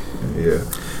 Yeah.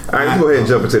 All right, let's go ahead and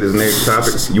jump into this next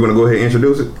topic. You want to go ahead and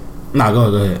introduce it? Nah,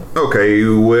 go ahead. Okay,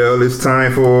 well, it's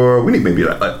time for, we need maybe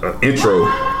like an intro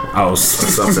Oh, or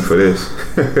something for this.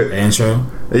 intro.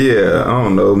 Yeah, I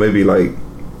don't know, maybe like,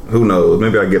 who knows,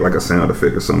 maybe I get like a sound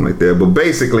effect or something like that. But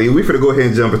basically, we finna go ahead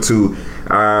and jump into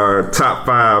our top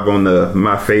 5 on the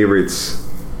My Favorites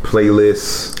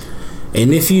playlist.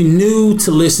 And if you new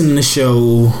to listen to the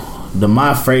show, the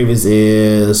My Favorites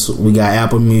is, we got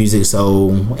Apple Music.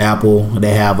 So Apple,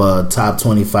 they have a top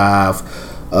 25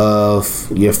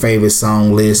 of your favorite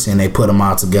song list, and they put them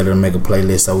all together to make a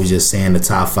playlist. So we just saying the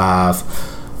top 5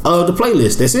 of the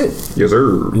playlist. That's it. Yes,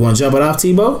 sir. You want to jump it off,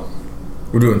 Tebow?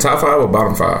 We're doing top 5 or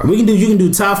bottom 5? You can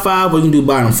do top 5 or you can do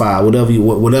bottom 5,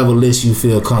 whatever list you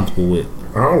feel comfortable with.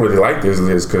 I don't really like this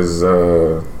list because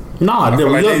Your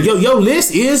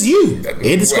list is you.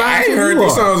 It describes I ain't heard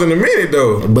these songs in a minute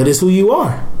though. but it's who you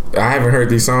are. I haven't heard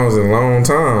these songs in a long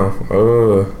time.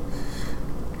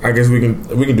 I guess we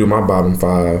can do my bottom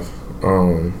 5.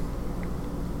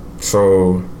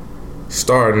 So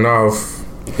starting off,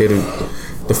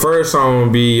 the first song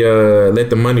would be "Let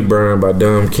the Money Burn" by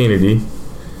Dom Kennedy.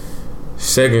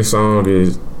 Second song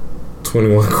is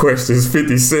 21 Questions,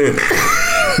 50 Cent.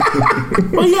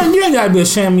 Well, you ain't gotta be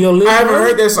ashamed of your list. I haven't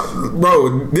heard that song.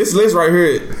 Bro, this list right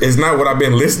here is not what I've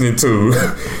been listening to.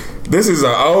 This is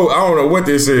I don't know what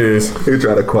this is. You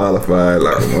try to qualify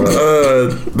like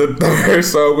The third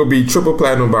song would be Triple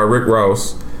Platinum by Rick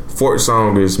Ross. Fourth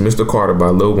song is Mr. Carter by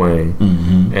Lil Wayne.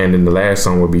 Mm-hmm. And then the last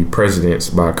song would be Presidents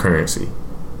by Currency.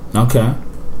 Okay.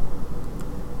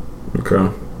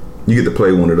 You get to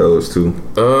play one of those too.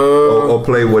 Or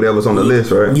play whatever's on the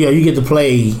list, right? Yeah, you get to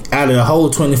play out of the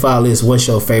whole 25 list. What's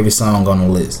your favorite song on the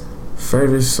list?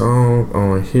 Favorite song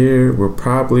on here would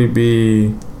probably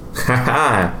be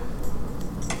Haha.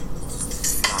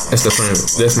 That's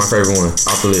my favorite one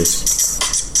off the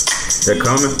list. That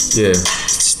coming? Yeah.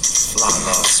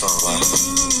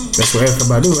 That's what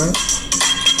everybody do, right?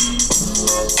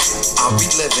 Are we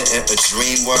living in a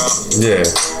dream world? Yeah.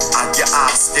 Are your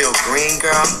eyes still green,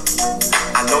 girl?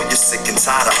 I know you're sick and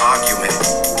tired of arguing,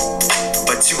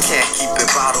 but you can't keep it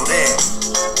bottled in.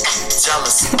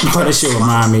 Jealousy. Oh, that shit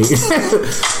remind me.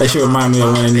 That shit remind me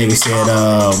of when a nigga said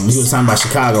he was talking about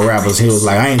Chicago rappers. He was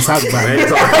like, I ain't talking about it.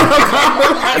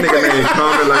 That nigga name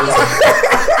comment like,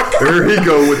 here he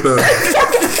go with the.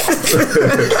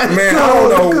 Man, I don't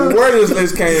know where this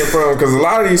list came from because a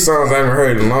lot of these songs I haven't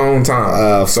heard in a long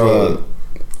time. So,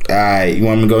 alright, you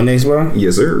want me to go next, bro?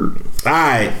 Yes, sir.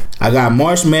 Alright, I got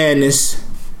March Madness,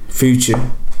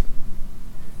 Future,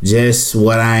 Just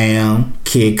What I Am,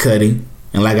 Kid Cudi,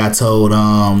 and like I told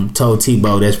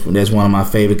Tebow, that's one of my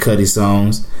favorite Cudi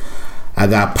songs. I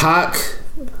got Pac,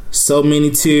 So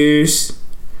Many Tears,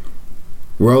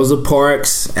 Rosa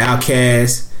Parks,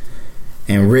 Outkast,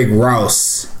 and Rick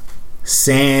Ross,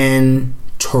 Santorini,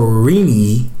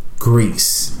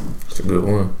 Greece. It's a good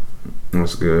one.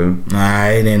 That's good.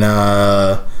 Alright, and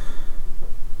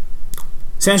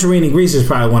Santorini, Greece is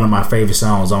probably one of my favorite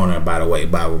songs on there, by the way,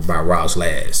 by Ross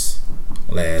last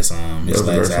his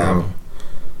last album.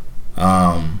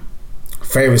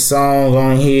 Favorite song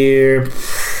on here.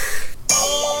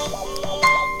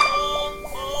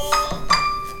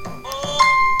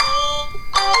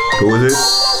 Who is it?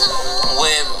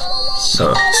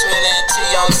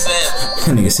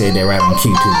 Nigga said that right on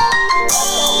cue too.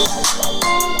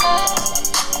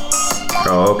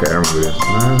 Oh, okay, I remember this.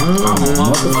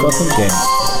 Motherfucking game.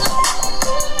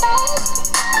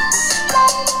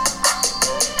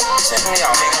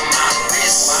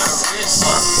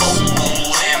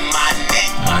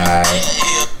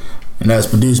 Alright. And that's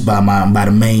produced by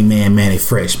the main man, Manny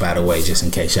Fresh, by the way, just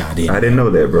in case y'all didn't. I didn't know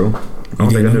that, bro. I don't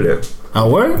think I knew that.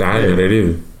 Oh, word? Nah, I didn't know that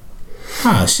either.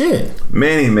 Oh, shit.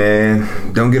 Manny,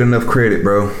 man, don't get enough credit,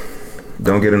 bro.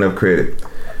 Don't get enough credit.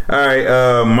 All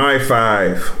right, my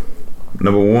 5.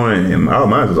 Number 1, and all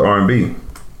mine is R&B.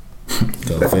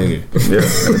 Go figure. Yeah.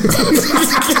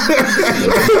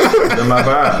 That's my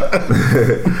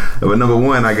 5. But number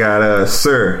 1, I got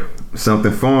Sir,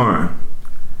 Something Foreign.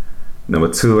 Number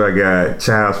 2, I got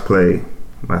Child's Play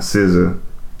by SZA.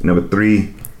 Number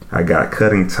 3, I got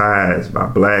Cutting Ties by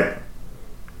Black.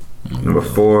 Number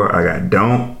 4, I got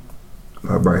Don't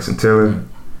by Bryson Tiller.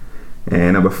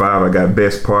 And number 5, I got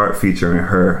Best Part featuring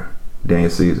her, Daniel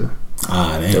Caesar.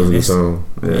 Ah, That was a good song.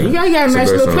 Yeah. You got a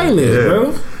nice little playlist,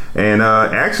 bro. And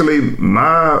actually,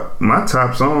 my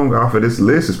top song off of this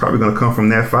list is probably going to come from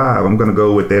that 5. I'm going to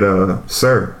go with that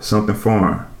Sir, Something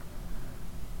Foreign.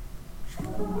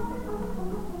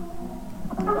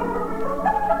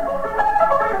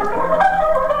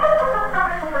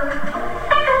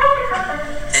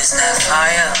 It's that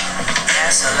fire,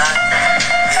 that's a lot.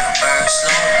 It'll burn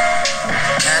slow,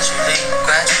 casually,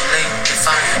 gradually,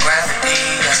 defying gravity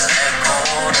as I let go.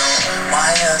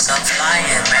 Wires, I'm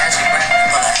flying, magic rap,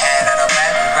 pull a hat out of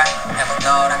rabbit rap. Never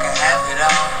thought I could have it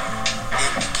all.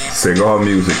 Didn't begin Cigar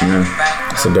music, man.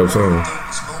 It's a dope song.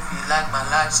 like my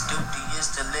life's duty is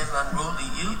to live unruly.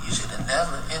 You should have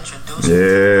never introduced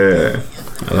Yeah.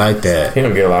 I like that. He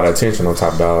don't get a lot of attention on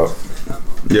Top Dog.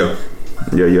 Yeah.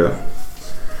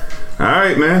 All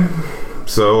right, man.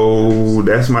 So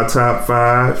that's my top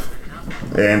 5.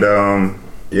 And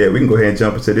yeah, we can go ahead and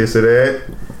jump into this or that.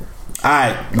 All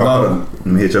right, go. Let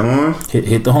me hit your horns.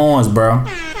 Hit the horns, bro.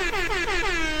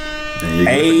 And you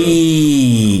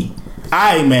Hey. All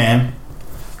right, man.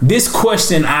 This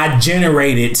question I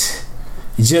generated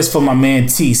just for my man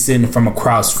T sitting from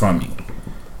across from me.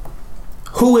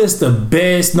 Who is the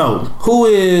best? No, who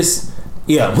is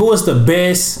the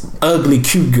best ugly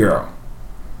cute girl?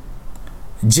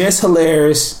 Jess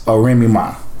Hilarious or Remy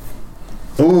Ma?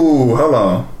 Ooh, hold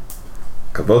on.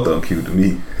 Cause both of them cute to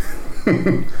me.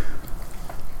 I'm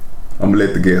gonna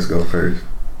let the guest go first.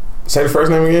 Say the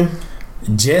first name again.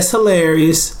 Jess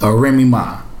Hilarious or Remy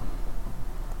Ma?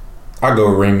 I go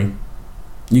with Remy.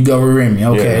 You go with Remy,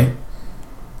 okay. Yeah.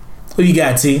 Who you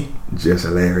got, T? Just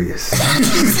hilarious.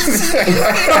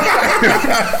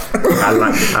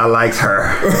 I liked her.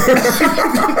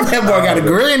 That boy got a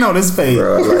grin on his face.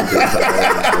 Bro, I like Jess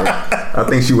Hilarious, bro. I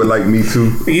think she would like me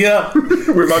too. Yep.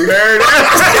 With my married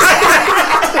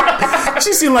ass.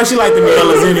 She seemed like she liked the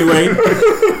Millas anyway.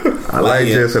 I like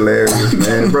Jess Hilarious,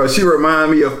 man. Bro, she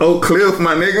remind me of Oak Cliff,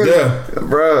 my nigga. Yeah.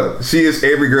 Bro, she is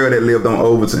every girl that lived on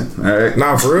Overton. All right.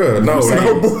 Nah, for real. No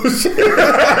bullshit.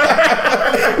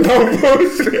 No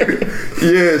bullshit.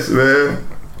 Yes, man.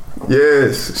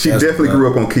 Yes. She That's definitely good. grew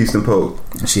up on Keystone Pope.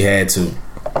 She had to.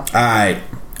 Alright.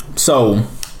 So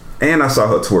And I saw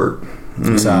her twerk.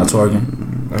 you saw her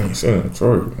twerking. I ain't seen it.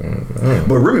 Sorry.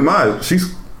 But Remy Ma,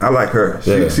 I like her.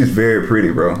 Yeah. She's very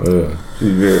pretty, bro. Yeah.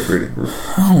 She's very pretty.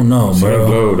 I don't know, She bro.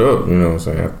 glowed up, you know what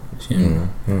I'm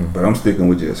saying? But I'm sticking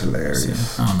with Jess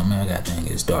Hilarious. I don't know, man. I got to think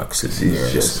it's dark skinned She's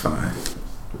girls. just fine.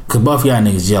 Cause both y'all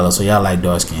niggas jealous, so y'all like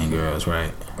dark skinned girls,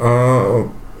 right?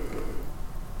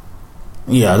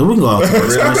 Yeah, we can go on to the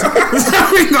next.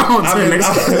 We can go on to the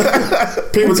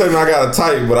next. People tell me I got a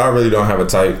type, but I really don't have a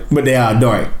type. But they are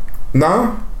dark.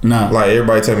 Nah. Nah. Like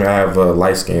everybody tell me I have a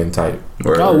light skin type.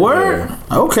 Oh, word?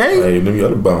 Okay. Hey, them the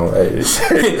other bone. Hey.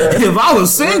 If I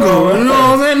was single, you know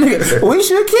what I'm saying? Nigga, we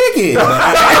should kick it.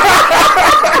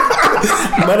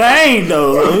 But I ain't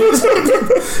though.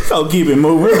 So keep it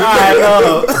moving. Alright,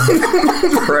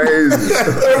 Crazy.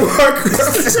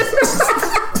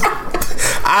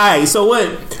 Alright, so what?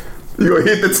 You gonna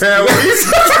hit the town?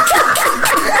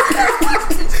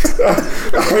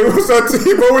 Hey, what's up,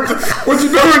 Tebow? What you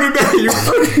doing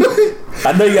today?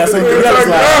 I know you got some of them yellows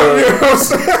lined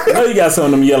up. I know you got some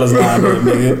of them yellows lined up,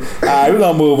 nigga. Alright, we're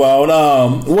gonna move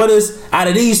on. What is, out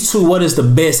of these two, what is the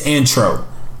best intro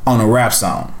on a rap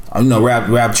song? You know,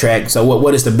 rap track. So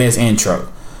what is the best intro?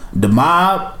 The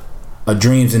Mob or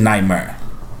Dreams and Nightmare?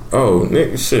 Oh,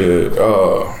 nigga, shit.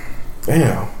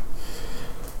 Damn.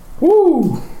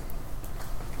 Woo.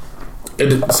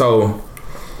 So,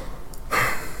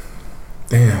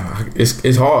 damn,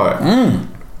 it's hard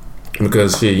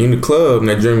because shit. You in the club and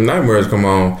that Dream Nightmares come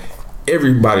on,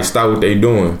 everybody stop what they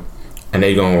doing and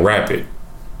they gonna rap it.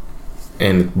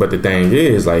 But the thing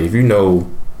is, like, if you know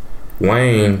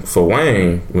Wayne,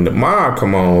 when the mob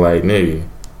come on, like, nigga,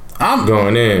 I'm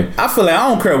going in. I feel like I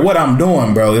don't care what I'm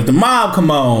doing, bro. If the mob come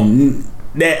on,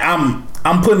 that I'm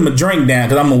putting my drink down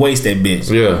because I'm gonna waste that bitch.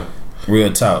 Yeah,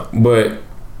 real talk. But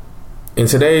in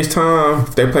today's time,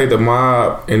 if they play the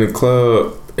mob in the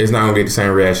club, it's not gonna get the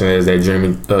same reaction as that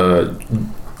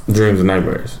Dreams and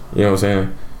Nightmares. You know what I'm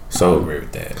saying? So I agree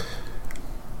with that.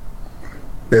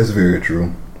 That's very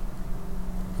true.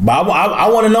 But I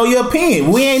want to know your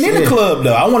opinion. We ain't in the club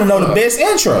though. I want to know the best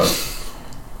intro.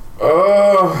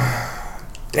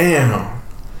 Damn.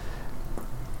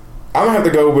 I'm gonna have to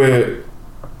go with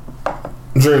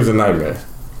Dreams and Nightmares.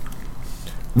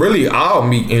 Really, all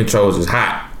Meek intros is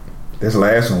hot. This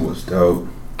last one was dope.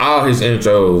 All his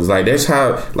intros, like, that's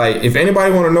how. Like, if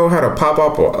anybody want to know how to pop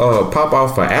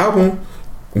off an album,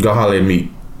 go holler at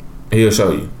Meek. He'll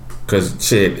show you. Cause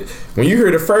shit, when you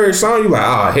hear the first song, you like,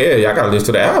 oh hell yeah, I gotta listen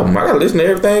to the album. I gotta listen to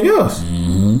everything else.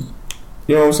 Mm-hmm.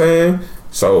 You know what I'm saying?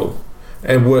 So,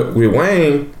 and with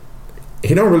Wayne,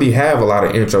 he don't really have a lot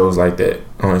of intros like that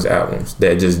on his albums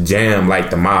that just jam like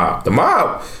the mob. The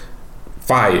mob,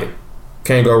 fire,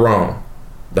 can't go wrong.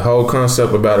 The whole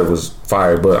concept about it was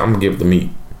fire, but I'm gonna give it to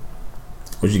Meek.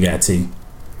 What you got, T?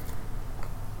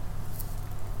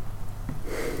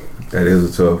 That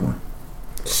is a tough one.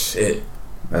 Shit.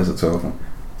 That's a tough one.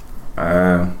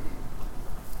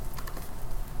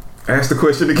 Ask the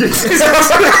question again.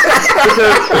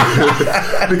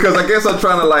 because I guess I'm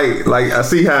trying to like I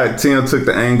see how Tim took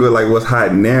the angle, like what's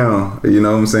hot now. You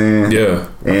know what I'm saying? Yeah.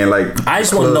 And like I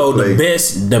just want to know the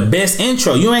best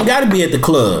intro. You ain't got to be at the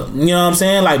club. You know what I'm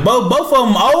saying? Like both of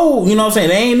them old. You know what I'm saying?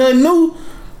 They ain't nothing new.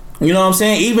 You know what I'm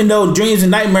saying? Even though Dreams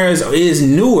and Nightmares is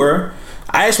newer,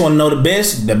 I just want to know the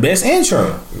best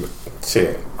intro.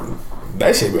 Shit.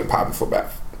 That shit been popping for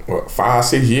about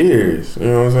 5-6 years. You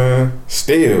know what I'm saying?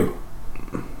 Still,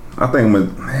 I think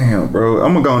damn, bro,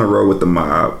 I'm gonna go on the road with the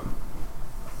mob.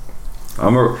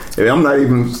 I'm not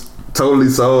even totally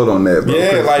sold on that, bro.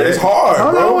 Yeah, like it's hard.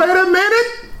 Hold bro. on, wait a minute.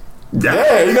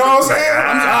 Yeah, you know what I'm saying?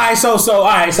 All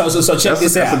right, so check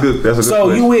this out. That's a good so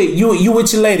question. you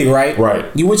with your lady, right? Right.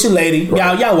 You with your lady.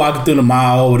 Right. Y'all walking through the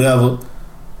mall or whatever.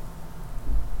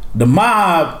 The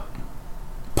mob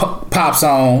pops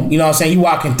on, you know what I'm saying? You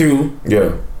walking through.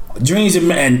 Yeah. Dreams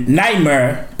and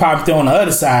Nightmare popped through on the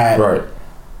other side. Right.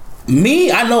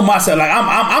 Me, I know myself. Like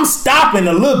I'm stopping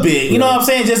a little bit. You know what I'm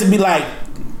saying? Just to be like,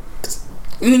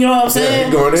 you know what I'm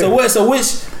saying? Going in. So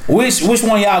which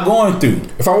one y'all going through?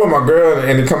 If I'm with my girl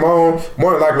and it come on,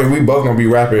 more than likely we both gonna be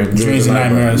rapping Dreams and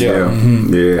Nightmares. Yeah.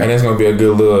 Mm-hmm. Yeah. And that's gonna be a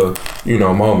good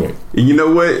little, moment. And you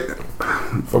know what?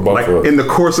 For both like of us. in the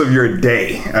course of your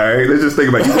day, all right. Let's just think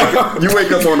about it. You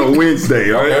wake up on a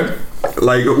Wednesday, all right. Okay.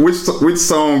 Like which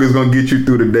song is gonna get you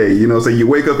through the day? You know, so you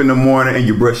wake up in the morning and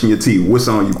you're brushing your teeth. What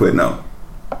song you putting on?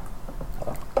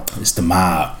 It's the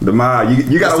mob. The mob.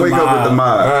 You gotta wake up with the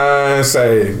mob. I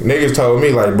say niggas told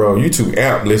me like, bro, you too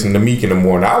amped listening to Meek in the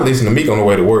morning. I listen to Meek on the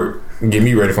way to work. Get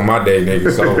me ready for my day,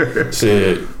 nigga. So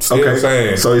shit. Still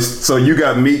saying. So you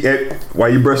got Meek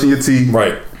while you brushing your teeth,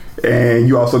 right? And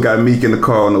you also got Meek in the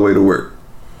car on the way to work.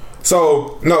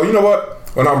 So no, you know what?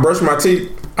 When I'm brushing my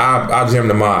teeth, I jam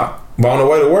the mob. But on the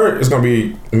way to work, it's gonna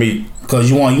be Meek.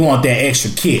 Cause you want that extra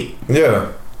kick.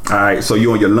 Yeah. All right. So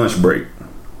you on your lunch break.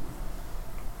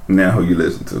 Now who you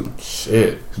listen to?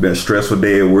 Shit. It's been a stressful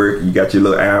day at work. You got your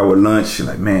little hour lunch. You're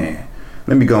like, man,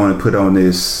 let me go on and put on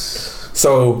this.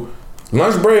 So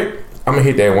lunch break, I'm gonna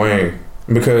hit that Wayne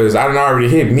because I done already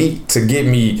hit Meek to get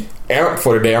me amped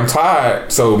for the day. I'm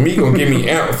tired, so Meek gonna get me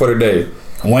amped for the day.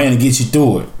 Wayne to get you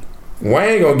through it.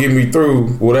 Wayne gonna get me through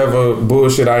whatever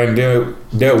bullshit I dealt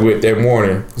with that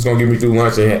morning. It's gonna get me through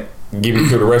lunch and get me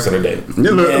through the rest of the day. Look.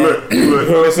 You know what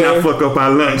I'm Let's not saying? fuck up our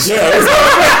lunch. Yeah.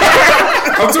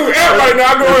 I'm too amped right now.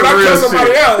 I go and I kill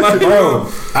somebody else. Like,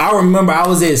 Bro, I remember I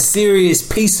was at Serious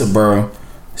Pizza, bro.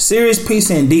 Serious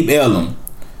Pizza in Deep Ellum.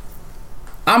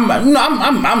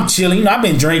 I'm chilling. You know, I've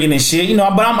been drinking and shit. You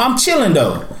know, but I'm chilling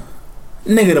though.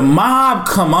 Nigga, the mob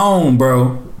come on,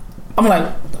 bro. I'm like,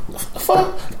 what the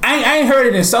fuck? I ain't heard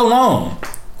it in so long.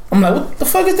 I'm like, what the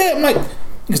fuck is that? I'm like,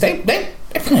 they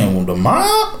playing with the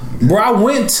mob, bro. I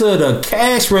went to the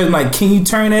cash register. Like, can you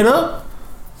turn that up?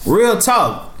 Real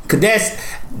talk. Cause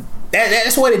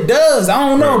that's what it does. I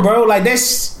don't know, bro. Like it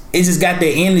just got that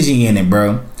energy in it,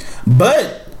 bro.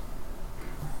 But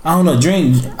I don't know,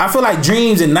 Dreams. I feel like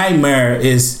Dreams and Nightmare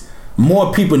is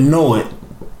more people know it.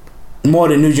 More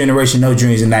the new generation know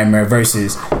Dreams and Nightmare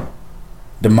versus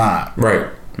the mob. right.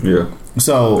 Yeah.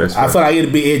 So That's I feel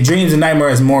like Dreams and Nightmare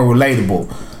is more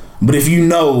relatable. But if you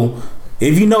know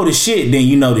the shit, then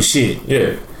you know the shit.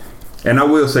 Yeah. And I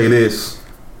will say this.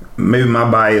 Maybe my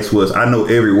bias was I know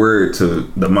every word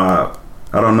to The Mob.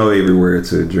 I don't know every word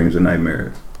to Dreams and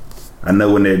Nightmares. I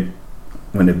know when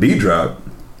the beat dropped.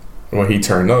 When he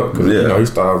turned up, because you know he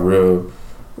started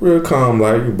real calm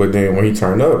like, but then when he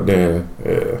turned up, then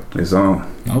it's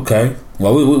on. Okay.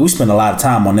 Well, we spent a lot of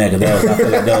time on that because I feel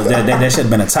like that should have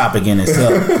been a topic in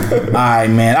itself. All right,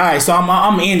 man. All right, so I'm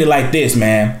gonna end it like this,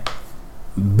 man.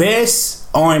 Best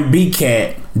R&B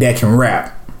cat that can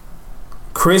rap: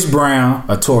 Chris Brown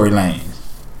or Tory Lanez?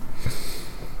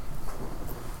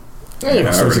 I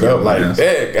ain't switch it up like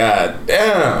that. God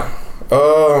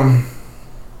damn.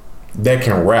 That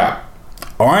can rap.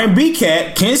 R&B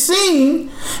cat can sing,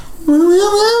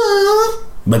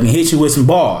 but can hit you with some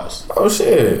bars. Oh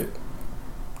shit.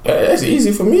 That's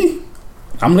easy for me.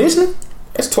 I'm listening.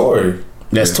 That's Tory.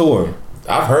 That's Tory.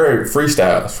 I've heard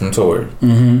freestyles from Tory,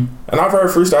 and I've heard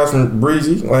freestyles from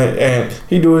Breezy, like, and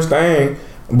he do his thing.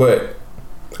 But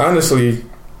honestly,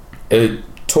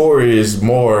 Tory is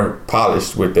more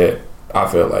polished with that. I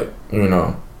feel like, you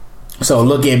know. So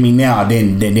look at me now,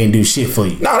 then do shit for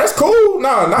you. No, that's cool. No,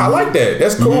 I like that.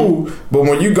 That's cool. But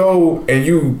when you go on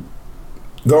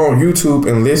YouTube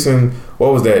and listen,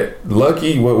 what was that?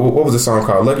 Lucky. What was the song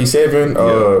called? Lucky 7.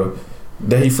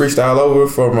 That he freestyled over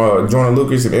from Jordan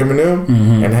Lucas and Eminem,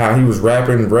 and how he was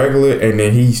rapping regular, and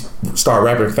then he started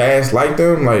rapping fast like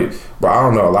them. Like, bro, I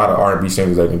don't know a lot of R&B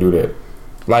singers that can do that.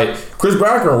 Like Chris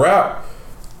Brown can rap,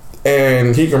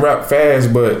 and he can rap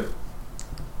fast, but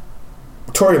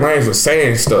Tory Lanez was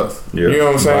saying stuff. Yep. You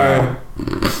know what I'm saying?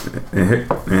 And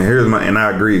here's and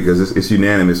I agree because it's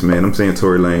unanimous, man. I'm saying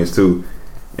Tory Lanez too,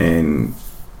 and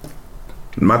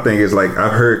my thing is like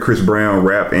I've heard Chris Brown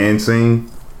rap and sing,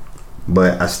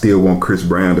 but I still want Chris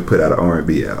Brown to put out an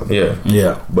R&B album.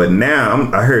 Yeah. But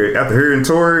now I heard after hearing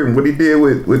Tory what he did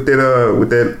with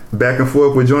that back and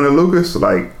forth with Jordan Lucas,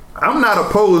 like I'm not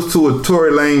opposed to a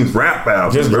Tory Lanez rap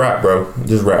album. Just rap, bro.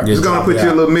 Just rap. Just gonna put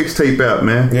your little mixtape out,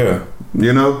 man. Yeah.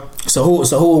 You know. So who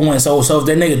went? So if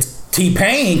that nigga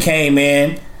T-Pain came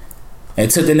in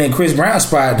and took the nigga Chris Brown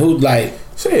spot, who like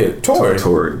shit? Tory,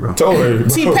 bro. Tory.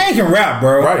 T-Pain can rap,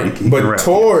 bro. Right. But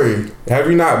Tory, have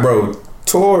you not, bro?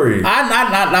 Tory.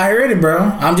 I heard it, bro.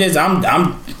 I'm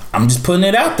just putting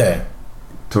it out there.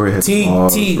 Tory has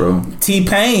balls, bro.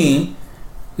 T-Pain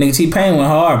went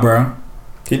hard, bro.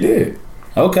 He did.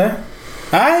 Okay.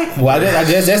 All right. Well, I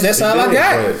guess that's all I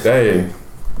got. But, hey,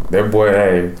 that boy.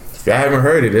 Hey, if y'all haven't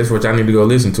heard it, that's what y'all need to go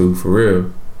listen to for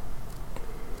real.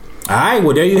 All right.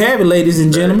 Well, there you have it, ladies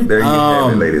and gentlemen. There you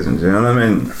have it, ladies and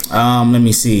gentlemen. Let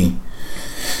me see.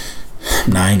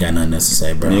 Nah, I ain't got nothing else to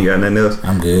say, bro. You ain't got nothing else?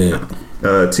 I'm good.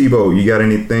 Tebow, you got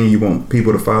anything you want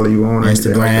people to follow you on?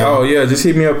 Instagram. Oh yeah, just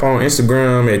hit me up on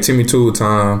Instagram at Timmy Tool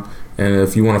Time, and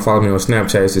if you want to follow me on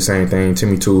Snapchat, it's the same thing,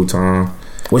 Timmy Tool Time.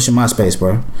 What's your MySpace,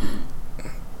 bro?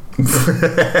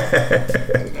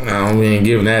 No, we ain't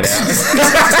giving that out.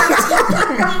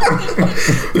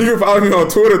 You can follow me on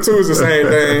Twitter too. It's the same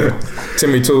thing,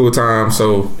 Timmy Tool Time.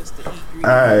 So.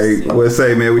 Alright, well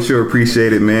say man, we sure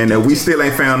appreciate it, man. Now we still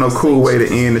ain't found no cool way to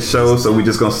end the show, so we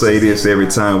just gonna say this every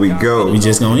time we go. We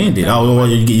just gonna end it. Oh,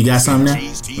 you got something there?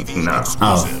 No.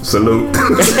 Oh. Salute.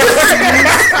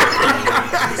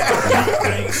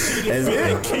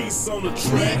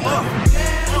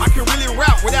 I can really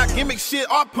rap without gimmick shit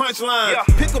or punchlines.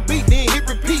 Pick a beat, then hit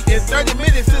repeat. In 30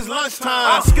 minutes is lunchtime.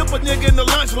 I skip a nigga in the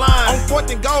lunch line. On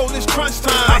 4th and goal, it's crunch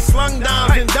time. I slung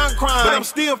down and done crime, but I'm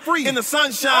still free in the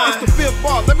sunshine. It's the 5th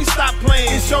ball, let me stop playing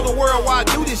and show the world why I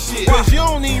do this shit. Cause you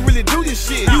don't even really do this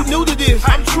shit. You new to this,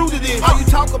 I'm true to this. All you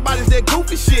talk about is that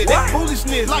goofy shit, that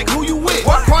foolishness. Like who you with,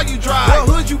 what car you drive, what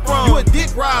hood you from. You a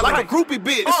dick ride like a groupie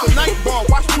bitch. It's the night ball,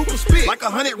 watch Cooper spit like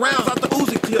 100 rounds out the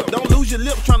Uzi clip. Don't lose your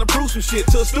lips trying to prove some shit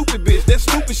to a stupid bitch. That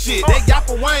stupid shit. That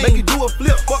yappa Wayne make you do a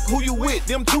flip. Fuck who you with,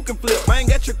 them two can flip. I ain't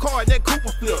got your car, that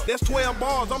Cooper flip. That's 12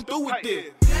 bars, I'm through with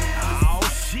this. Oh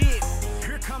shit.